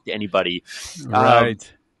to talk to anybody. Right.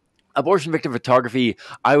 Abortion victim photography,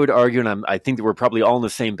 I would argue, and I think that we're probably all on the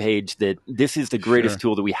same page, that this is the greatest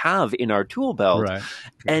tool that we have in our tool belt. Right.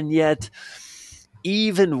 And yet,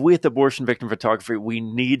 even with abortion victim photography, we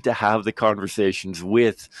need to have the conversations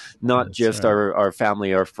with not just our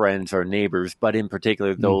family, our friends, our neighbors, but in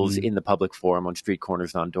particular those in the public forum, on street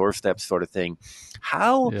corners, and on doorsteps, sort of thing.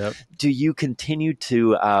 How do you continue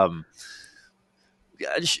to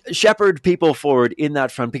shepherd people forward in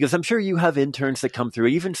that front, because I'm sure you have interns that come through,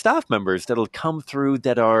 even staff members that'll come through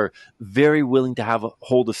that are very willing to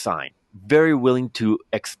hold a sign, very willing to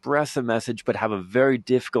express a message, but have a very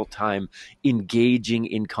difficult time engaging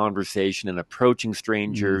in conversation and approaching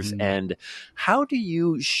strangers. Mm-hmm. And how do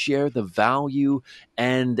you share the value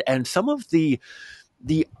and some of the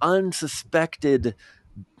unsuspected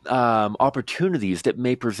opportunities that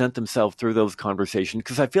may present themselves through those conversations?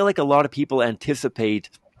 Because I feel like a lot of people anticipate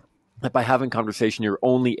that by having conversation, you're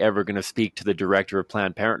only ever going to speak to the director of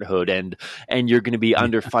Planned Parenthood, and you're going to be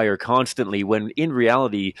under fire constantly, when in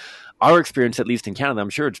reality, our experience, at least in Canada, I'm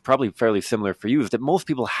sure it's probably fairly similar for you, is that most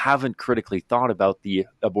people haven't critically thought about the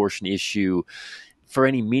abortion issue for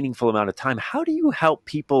any meaningful amount of time. How do you help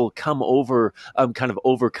people kind of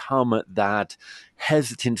overcome that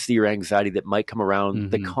hesitancy or anxiety that might come around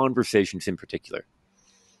the conversations in particular?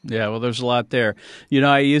 Yeah, well, there's a lot there.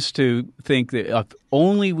 I used to think that if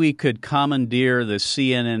only we could commandeer the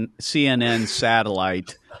CNN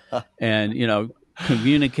satellite and,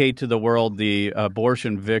 communicate to the world the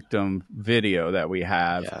abortion victim video that we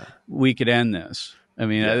have, we could end this. I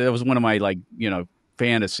mean, that was one of my,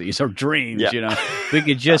 fantasies or dreams, We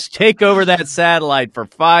could just take over that satellite for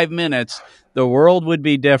 5 minutes, the world would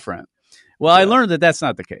be different. Well, I learned that that's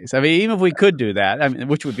not the case. I mean, even if we could do that,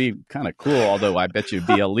 which would be kind of cool, although I bet you'd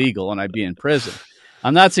be illegal and I'd be in prison.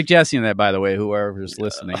 I'm not suggesting that, by the way, whoever's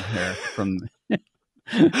listening here from the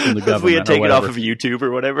government. If we had taken it off of YouTube or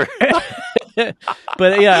whatever.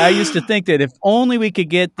 But yeah, I used to think that if only we could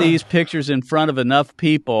get these pictures in front of enough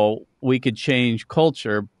people, we could change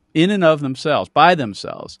culture in and of themselves, by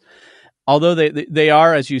themselves. Although they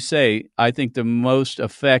are, as you say, I think the most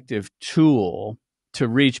effective tool to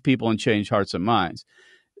reach people and change hearts and minds.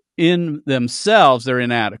 In themselves, they're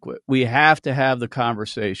inadequate. We have to have the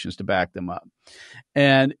conversations to back them up.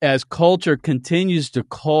 And as culture continues to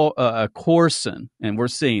coarsen, and we're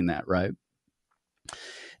seeing that, right?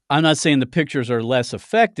 I'm not saying the pictures are less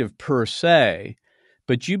effective per se,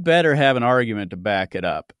 but you better have an argument to back it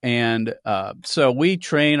up. And so we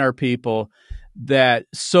train our people that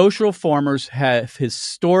social reformers have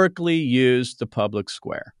historically used the public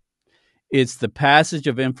square. It's the passage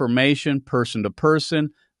of information person to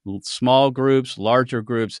person, small groups, larger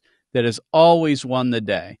groups, that has always won the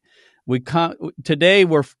day. Today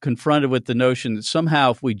we're confronted with the notion that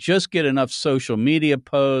somehow if we just get enough social media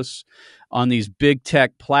posts on these big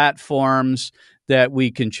tech platforms, that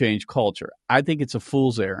we can change culture. I think it's a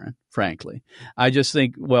fool's errand, frankly. I just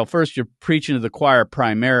think, well, first, you're preaching to the choir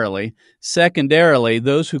primarily. Secondarily,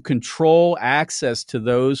 those who control access to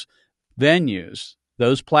those venues,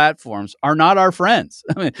 those platforms, are not our friends.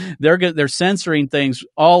 I mean, they're censoring things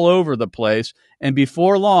all over the place. And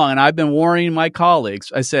before long, and I've been warning my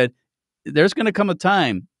colleagues, I said, there's going to come a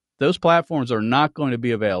time those platforms are not going to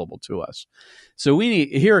be available to us. So we need,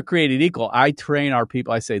 here at Created Equal, I train our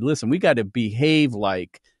people. I say, listen, we got to behave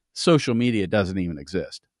like social media doesn't even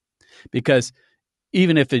exist. Because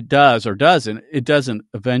even if it does or doesn't, it doesn't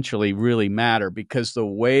eventually really matter, because the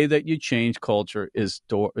way that you change culture is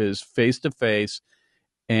face-to-face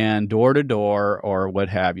and door-to-door or what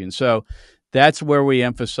have you. And so that's where we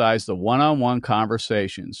emphasize the one-on-one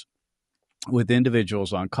conversations with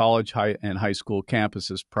individuals on college and high school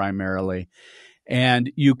campuses primarily.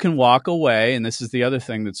 And you can walk away, and this is the other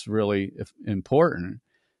thing that's really important,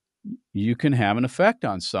 you can have an effect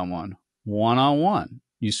on someone one-on-one.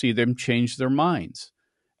 You see them change their minds,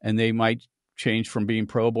 and they might change from being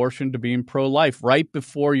pro-abortion to being pro-life right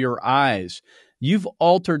before your eyes. You've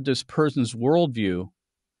altered this person's worldview,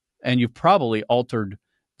 and you've probably altered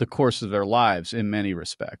the course of their lives in many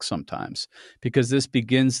respects sometimes, because this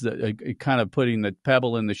begins kind of putting the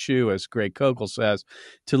pebble in the shoe, as Greg Kokel says,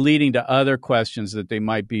 to leading to other questions that they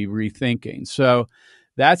might be rethinking. So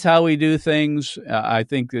that's how we do things. I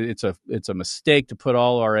think it's a mistake to put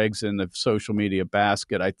all our eggs in the social media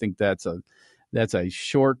basket. I think that's a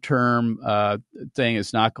short-term thing.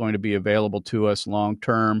 It's not going to be available to us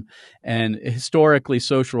long-term. And historically,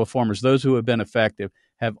 social reformers, those who have been effective,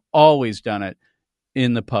 have always done it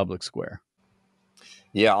in the public square.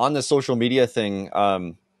 Yeah, on the social media thing,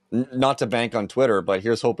 not to bank on Twitter, but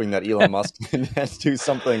here's hoping that Elon Musk can do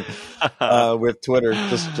something with Twitter.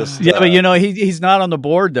 Just but he's not on the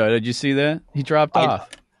board though. Did you see that? He dropped off.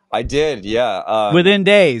 I did, yeah. Within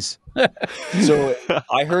days. So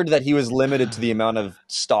I heard that he was limited to the amount of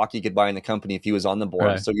stock he could buy in the company if he was on the board.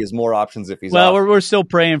 Right. So he has more options if he's off. We're still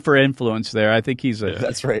praying for influence there. I think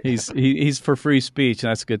that's right. He's for free speech, and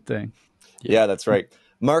that's a good thing. Yeah, that's right.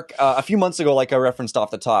 Mark, a few months ago, like I referenced off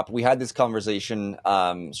the top, we had this conversation,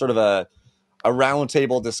 sort of a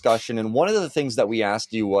roundtable discussion. And one of the things that we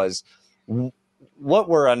asked you was, what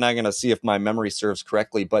were, and I'm going to see if my memory serves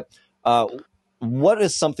correctly, but what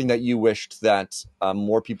is something that you wished that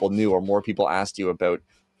more people knew or more people asked you about?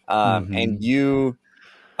 And you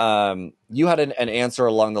had an answer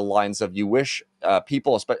along the lines of you wish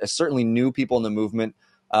people, certainly new people in the movement,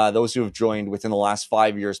 those who have joined within the last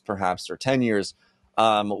 5 years, perhaps, or 10 years,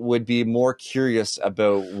 would be more curious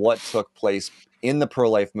about what took place in the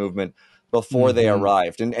pro-life movement before they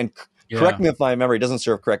arrived. And correct me if my memory doesn't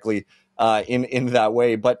serve correctly in that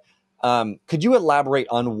way, but could you elaborate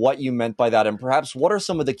on what you meant by that? And perhaps what are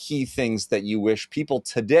some of the key things that you wish people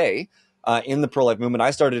today in the pro-life movement?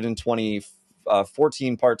 I started in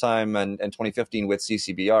 2014 part-time and 2015 with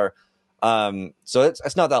CCBR. So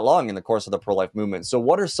it's not that long in the course of the pro-life movement. So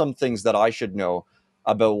what are some things that I should know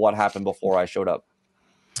about what happened before I showed up?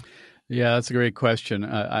 Yeah, that's a great question.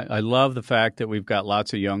 I love the fact that we've got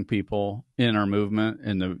lots of young people in our movement,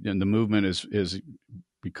 and the movement is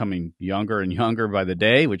becoming younger and younger by the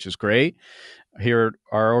day, which is great. Here at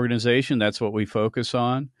our organization, that's what we focus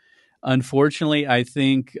on. Unfortunately, I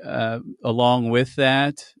think along with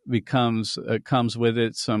that comes with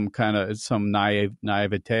it some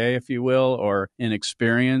naivete, if you will, or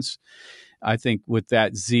inexperience. I think with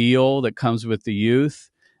that zeal that comes with the youth,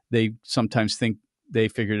 they sometimes think they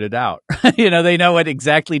figured it out. They know what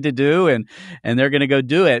exactly to do, and they're going to go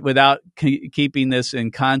do it without keeping this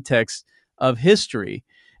in context of history.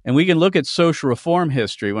 And we can look at social reform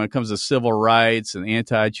history when it comes to civil rights and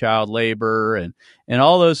anti-child labor and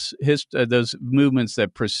all those movements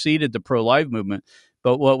that preceded the pro-life movement.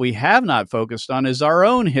 But what we have not focused on is our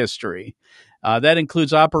own history. That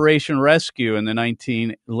includes Operation Rescue in the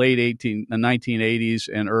 1980s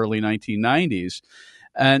and early 1990s.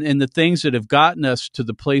 And the things that have gotten us to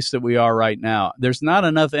the place that we are right now. There's not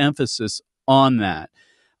enough emphasis on that.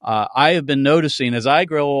 I have been noticing as I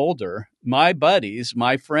grow older, my buddies,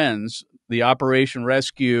 my friends, the Operation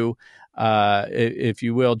Rescue, if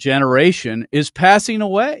you will, generation is passing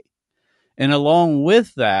away. And along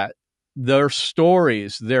with that, their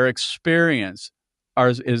stories, their experience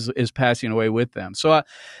is passing away with them. So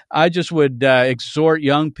I just would exhort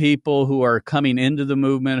young people who are coming into the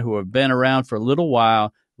movement, who have been around for a little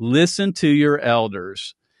while, listen to your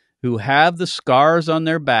elders who have the scars on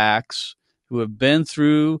their backs, who have been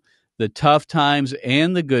through the tough times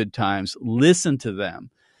and the good times. Listen to them,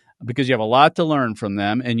 because you have a lot to learn from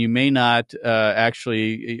them, and you may not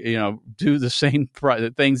actually, do the same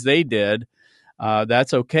things they did.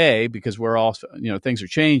 That's okay, because we're all, things are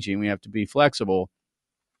changing. We have to be flexible.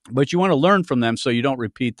 But you want to learn from them so you don't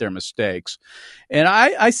repeat their mistakes. And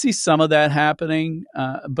I see some of that happening,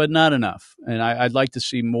 but not enough. And I'd like to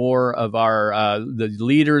see more of the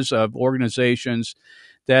leaders of organizations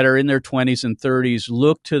that are in their 20s and 30s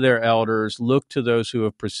look to their elders, look to those who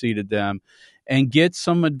have preceded them, and get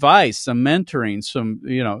some advice, some mentoring,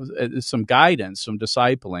 some guidance, some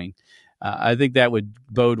discipling. I think that would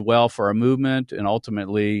bode well for our movement and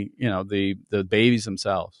ultimately, the babies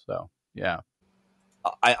themselves. So, yeah.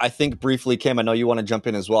 I think briefly, Kim, I know you want to jump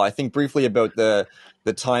in as well. I think briefly about the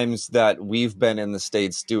times that we've been in the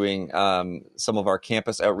States doing some of our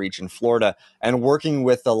campus outreach in Florida and working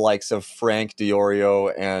with the likes of Frank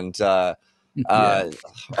DiOrio and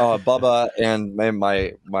Bubba and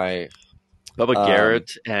my Bubba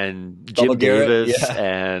Garrett and Jim Bubba Garrett, Davis, yeah.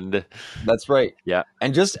 and that's right. Yeah.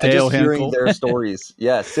 And just Dale hearing Hinkle. their stories.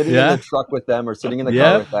 Yeah. Sitting in the truck with them or sitting in the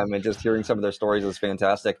car with them and just hearing some of their stories is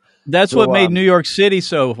fantastic. That's what made New York City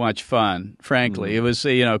so much fun, frankly. It was,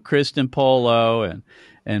 Kristen Polo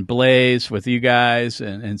and Blaze with you guys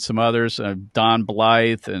and some others, Don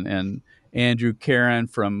Blythe and Andrew Karen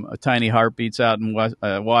from Tiny Heartbeats out in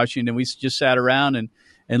Washington. We just sat around and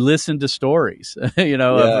listened to stories, of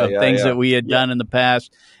things that we had done in the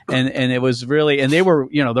past. And it was really, and they were,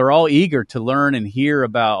 they're all eager to learn and hear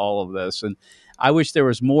about all of this. And I wish there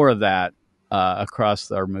was more of that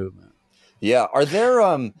across our movement. Yeah. Are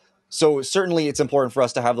there, so certainly it's important for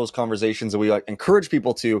us to have those conversations, and we encourage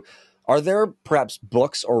people to. Are there perhaps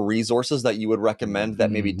books or resources that you would recommend that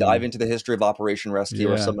maybe dive into the history of Operation Rescue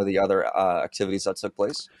or some of the other activities that took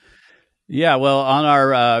place? Yeah, well, on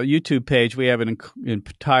our YouTube page, we have an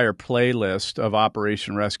entire playlist of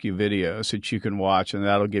Operation Rescue videos that you can watch, and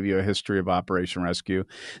that'll give you a history of Operation Rescue.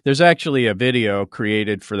 There's actually a video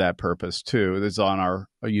created for that purpose, too, that's on our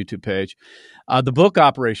YouTube page. The book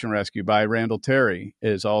Operation Rescue by Randall Terry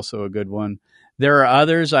is also a good one. There are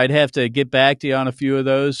others. I'd have to get back to you on a few of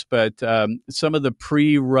those, but some of the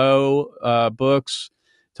pre-Roe books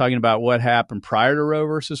talking about what happened prior to Roe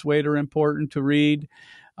versus Wade are important to read.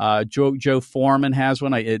 Joe Foreman has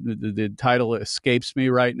one. The title escapes me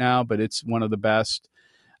right now, but it's one of the best.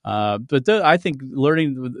 I think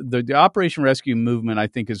learning the Operation Rescue movement, I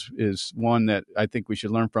think is one that I think we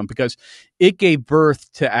should learn from, because it gave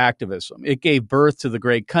birth to activism. It gave birth to the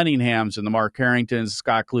great Cunninghams and the Mark Harringtons,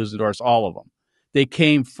 Scott Klusendorfs, all of them. They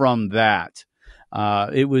came from that.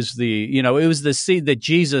 It was the seed that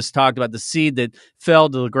Jesus talked about, the seed that fell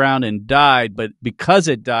to the ground and died, but because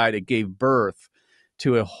it died, it gave birth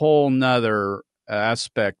to a whole nother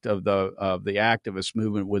aspect of the activist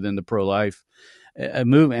movement within the pro-life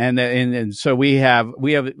movement. And so we have,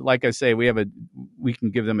 like I say, we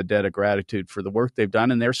can give them a debt of gratitude for the work they've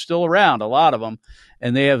done, and they're still around, a lot of them,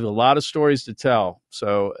 and they have a lot of stories to tell.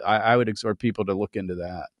 So I would exhort people to look into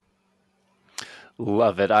that.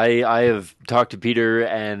 Love it. I have talked to Peter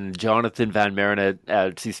and Jonathan Van Maren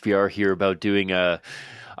at CCPR here about doing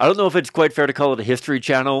I don't know if it's quite fair to call it a History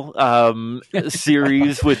Channel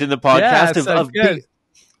series within the podcast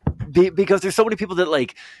because there's so many people that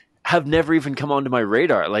like have never even come onto my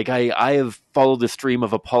radar. Like I have followed the stream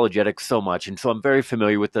of apologetics so much, and so I'm very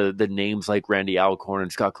familiar with the names like Randy Alcorn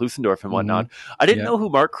and Scott Klusendorf and whatnot. I didn't know who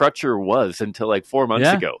Mark Crutcher was until like 4 months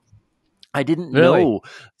ago. I didn't know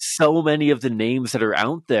so many of the names that are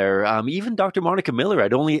out there. Even Dr. Monica Miller,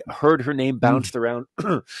 I'd only heard her name bounced around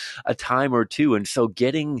a time or two. And so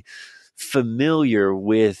getting familiar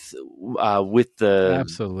with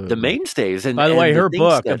the mainstays. And by the way, her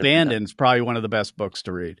book, Abandoned, is probably one of the best books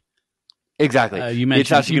to read. Exactly.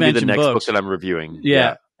 It's actually going to be the next book that I'm reviewing.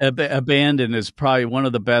 Yeah. Abandoned is probably one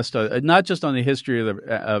of the best, not just on the history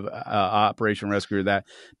of Operation Rescue, but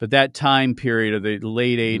that time period of the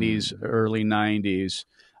late 80s, early 90s.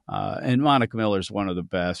 And Monica Miller is one of the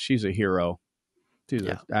best. She's a hero. She's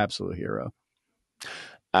an absolute hero.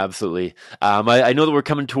 Absolutely. I know that we're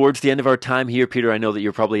coming towards the end of our time here, Peter. I know that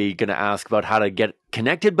you're probably going to ask about how to get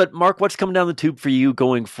connected, but Mark, what's coming down the tube for you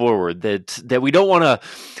going forward? That we don't want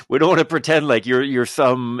to pretend like you're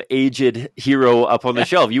some aged hero up on the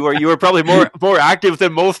shelf. You are probably more active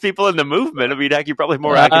than most people in the movement. I mean, heck, you're probably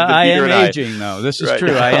more active than Peter and I. I am aging, though. This is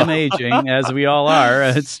true. I am aging, as we all are.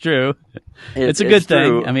 It's true. It's a good thing.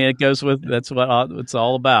 True. I mean, it goes with that's what it's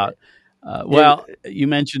all about. Well, you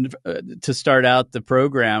mentioned to start out the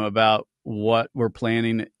program about what we're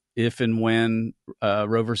planning if and when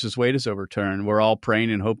Roe versus Wade is overturned. We're all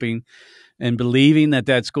praying and hoping and believing that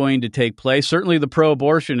that's going to take place. Certainly the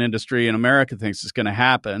pro-abortion industry in America thinks it's going to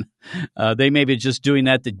happen. They may be just doing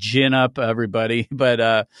that to gin up everybody,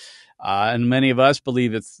 but and many of us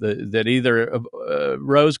believe that either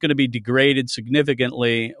Roe's going to be degraded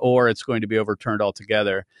significantly or it's going to be overturned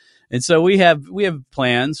altogether. And so we have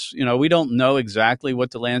plans. You know, we don't know exactly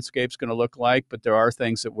what the landscape's going to look like, but there are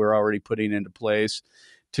things that we're already putting into place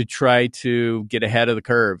to try to get ahead of the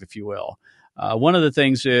curve, if you will. One of the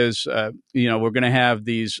things is, we're going to have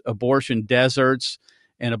these abortion deserts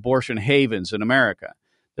and abortion havens in America.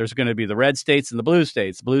 There's going to be the red states and the blue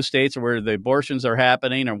states. The blue states are where the abortions are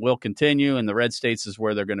happening and will continue, and the red states is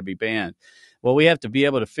where they're going to be banned. Well, we have to be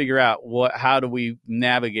able to figure out how do we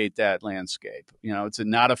navigate that landscape. You know, it's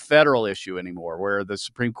not a federal issue anymore where the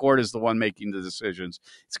Supreme Court is the one making the decisions.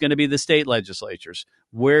 It's going to be the state legislatures.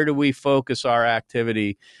 Where do we focus our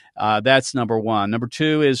activity? That's number one. Number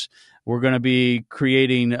two is we're going to be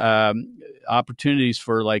creating opportunities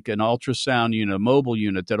for like an ultrasound unit, a mobile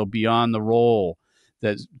unit that'll be on the roll.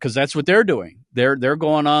 Because that's what they're doing. They're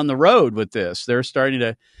going on the road with this. They're starting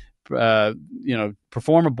to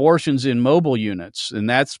perform abortions in mobile units, and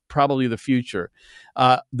that's probably the future.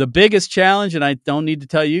 The biggest challenge, and I don't need to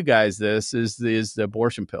tell you guys this, is the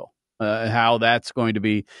abortion pill. How that's going to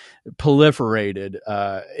be proliferated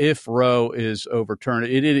if Roe is overturned.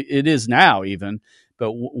 It is now even,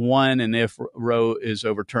 but and if Roe is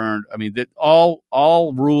overturned, I mean, that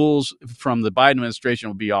all rules from the Biden administration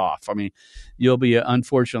will be off. I mean,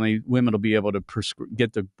 unfortunately, women will be able to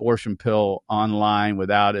get the abortion pill online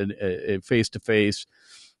without a face-to-face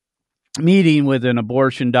meeting with an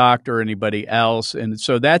abortion doctor or anybody else. And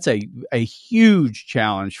so that's a huge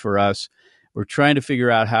challenge for us. We're trying to figure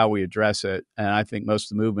out how we address it. And I think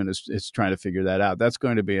most of the movement is trying to figure that out. That's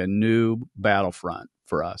going to be a new battlefront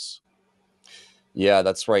for us. Yeah,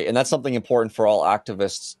 that's right. And that's something important for all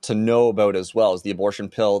activists to know about as well, is the abortion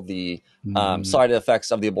pill, the side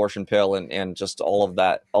effects of the abortion pill, and just all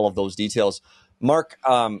of those details. Mark,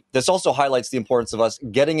 this also highlights the importance of us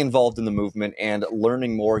getting involved in the movement and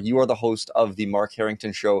learning more. You are the host of the Mark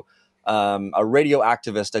Harrington Show, a radio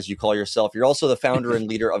activist, as you call yourself. You're also the founder and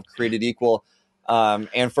leader of Created Equal.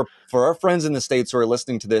 And for our friends in the States who are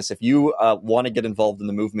listening to this, if you want to get involved in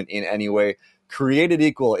the movement in any way, Created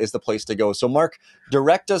Equal is the place to go. So, Mark,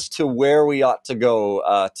 direct us to where we ought to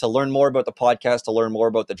go to learn more about the podcast, to learn more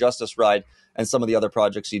about the Justice Ride, and some of the other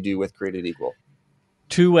projects you do with Created Equal.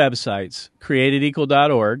 2 websites,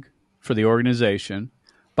 createdequal.org for the organization.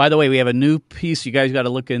 By the way, we have a new piece. You guys got to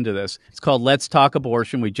look into this. It's called Let's Talk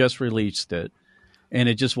Abortion. We just released it. And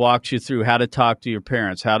it just walks you through how to talk to your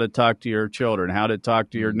parents, how to talk to your children, how to talk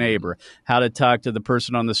to your neighbor, how to talk to the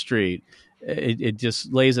person on the street. It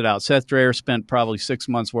just lays it out. Seth Dreher spent probably 6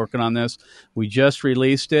 months working on this. We just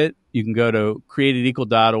released it. You can go to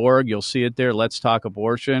createdequal.org. You'll see it there. Let's Talk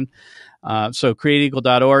Abortion. So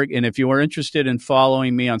createdequal.org. And if you are interested in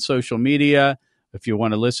following me on social media, if you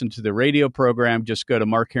want to listen to the radio program, just go to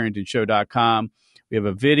markharringtonshow.com. We have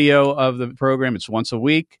a video of the program. It's once a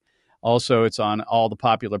week. Also, it's on all the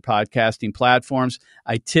popular podcasting platforms.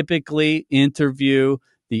 I typically interview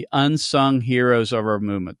the unsung heroes of our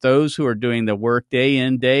movement, those who are doing the work day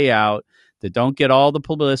in, day out, that don't get all the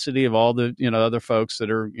publicity of all the other folks that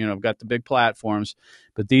are got the big platforms.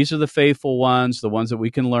 But these are the faithful ones, the ones that we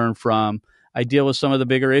can learn from. I deal with some of the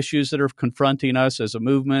bigger issues that are confronting us as a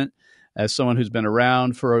movement. As someone who's been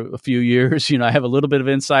around for a few years, I have a little bit of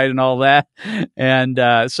insight in all that. And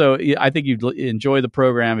so I think you'd enjoy the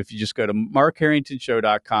program if you just go to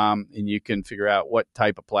markharringtonshow.com and you can figure out what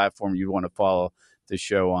type of platform you want to follow the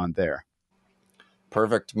show on there.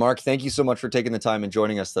 Perfect. Mark, thank you so much for taking the time and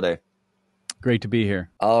joining us today. Great to be here.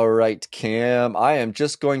 All right, Cam, I am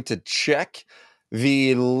just going to check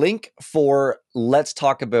the link for Let's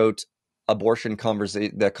Talk About Abortion.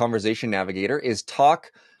 The Conversation Navigator is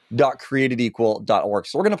talk.createdequal.org.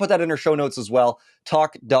 So we're going to put that in our show notes as well,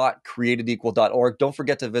 talk.createdequal.org. Don't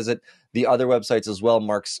forget to visit the other websites as well,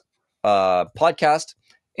 Mark's podcast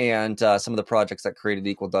and some of the projects that Created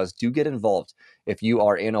Equal does. Do get involved if you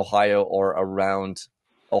are in Ohio or around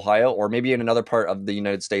Ohio, or maybe in another part of the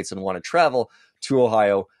United States and want to travel to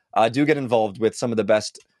Ohio. Do get involved with some of the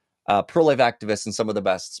best pro-life activists and some of the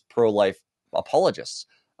best pro-life apologists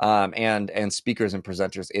and speakers and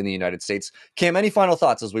presenters in the United States. Cam, any final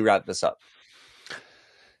thoughts as we wrap this up?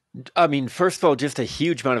 I mean, first of all, just a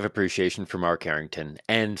huge amount of appreciation for Mark Harrington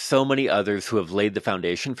and so many others who have laid the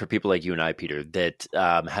foundation for people like you and I, Peter, that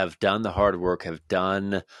have done the hard work, have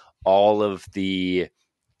done all of the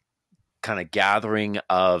kind of gathering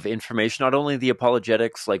of information, not only the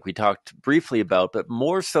apologetics like we talked briefly about, but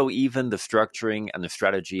more so even the structuring and the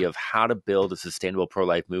strategy of how to build a sustainable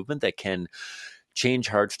pro-life movement that can change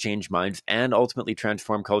hearts, change minds, and ultimately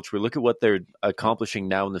transform culture. Look at what they're accomplishing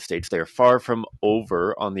now in the States. They are far from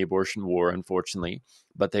over on the abortion war, unfortunately,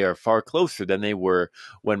 but they are far closer than they were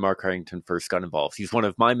when Mark Harrington first got involved. He's one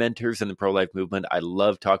of my mentors in the pro-life movement. I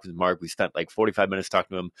love talking with Mark. We spent like 45 minutes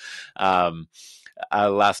talking to him.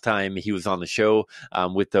 Last time he was on the show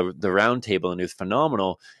with the roundtable, and it was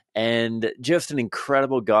phenomenal. And just an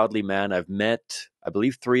incredible godly man. I've met, I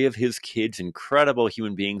believe, 3 of his kids, incredible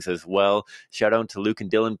human beings as well. Shout out to Luke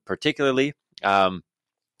and Dylan particularly. I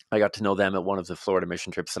got to know them at one of the Florida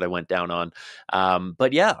mission trips that I went down on.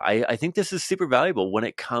 But yeah, I think this is super valuable when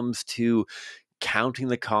it comes to counting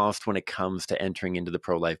the cost, when it comes to entering into the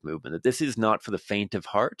pro-life movement. That this is not for the faint of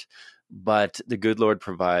heart, but the good Lord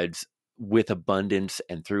provides with abundance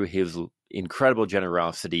and through his incredible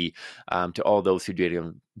generosity to all those who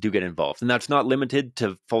do get involved. And that's not limited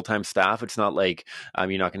to full-time staff. It's not like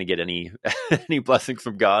you're not going to get any any blessings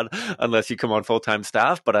from God unless you come on full-time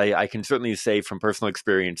staff. But I can certainly say from personal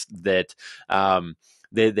experience that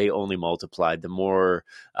they only multiplied. The more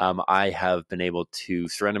I have been able to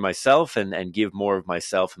surrender myself and give more of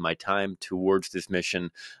myself and my time towards this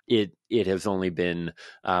mission, it has only been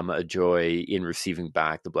a joy in receiving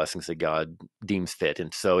back the blessings that God deems fit.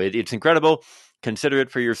 And so it's incredible. Consider it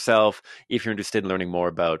for yourself. If you're interested in learning more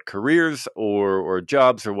about careers or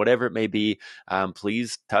jobs or whatever it may be,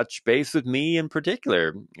 please touch base with me in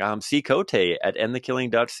particular. See Cote at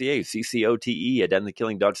endthekilling.ca, CCOTE at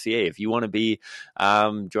endthekilling.ca. If you want to be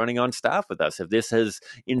joining on staff with us, if this has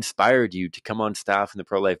inspired you to come on staff in the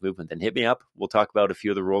pro-life movement, then hit me up. We'll talk about a few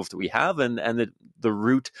of the roles that we have and the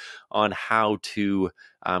route on how to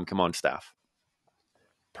come on staff.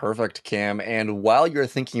 Perfect, Cam. And while you're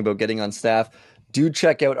thinking about getting on staff, do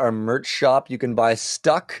check out our merch shop. You can buy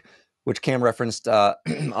Stuck, which Cam referenced on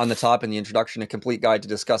the top in the introduction, a complete guide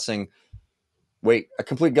to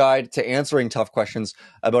answering tough questions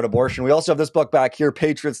about abortion. We also have this book back here,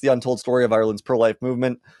 Patriots, The Untold Story of Ireland's Pro-Life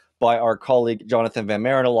Movement, by our colleague Jonathan Van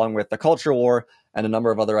Maren, along with The Culture War and a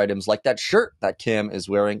number of other items like that shirt that Cam is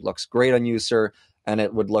wearing. Looks great on you, sir, and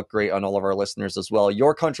it would look great on all of our listeners as well.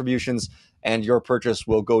 Your contributions and your purchase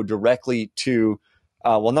will go directly to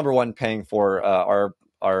number one, paying for our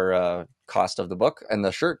cost of the book and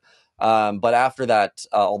the shirt. But after that,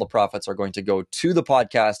 all the profits are going to go to the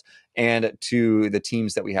podcast and to the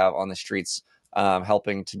teams that we have on the streets,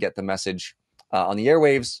 helping to get the message on the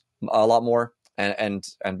airwaves a lot more and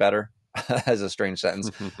better as a strange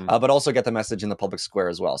sentence, but also get the message in the public square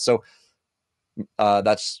as well. So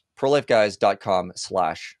that's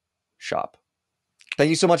prolifeguys.com/shop. Thank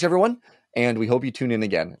you so much, everyone. And we hope you tune in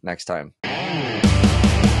again next time.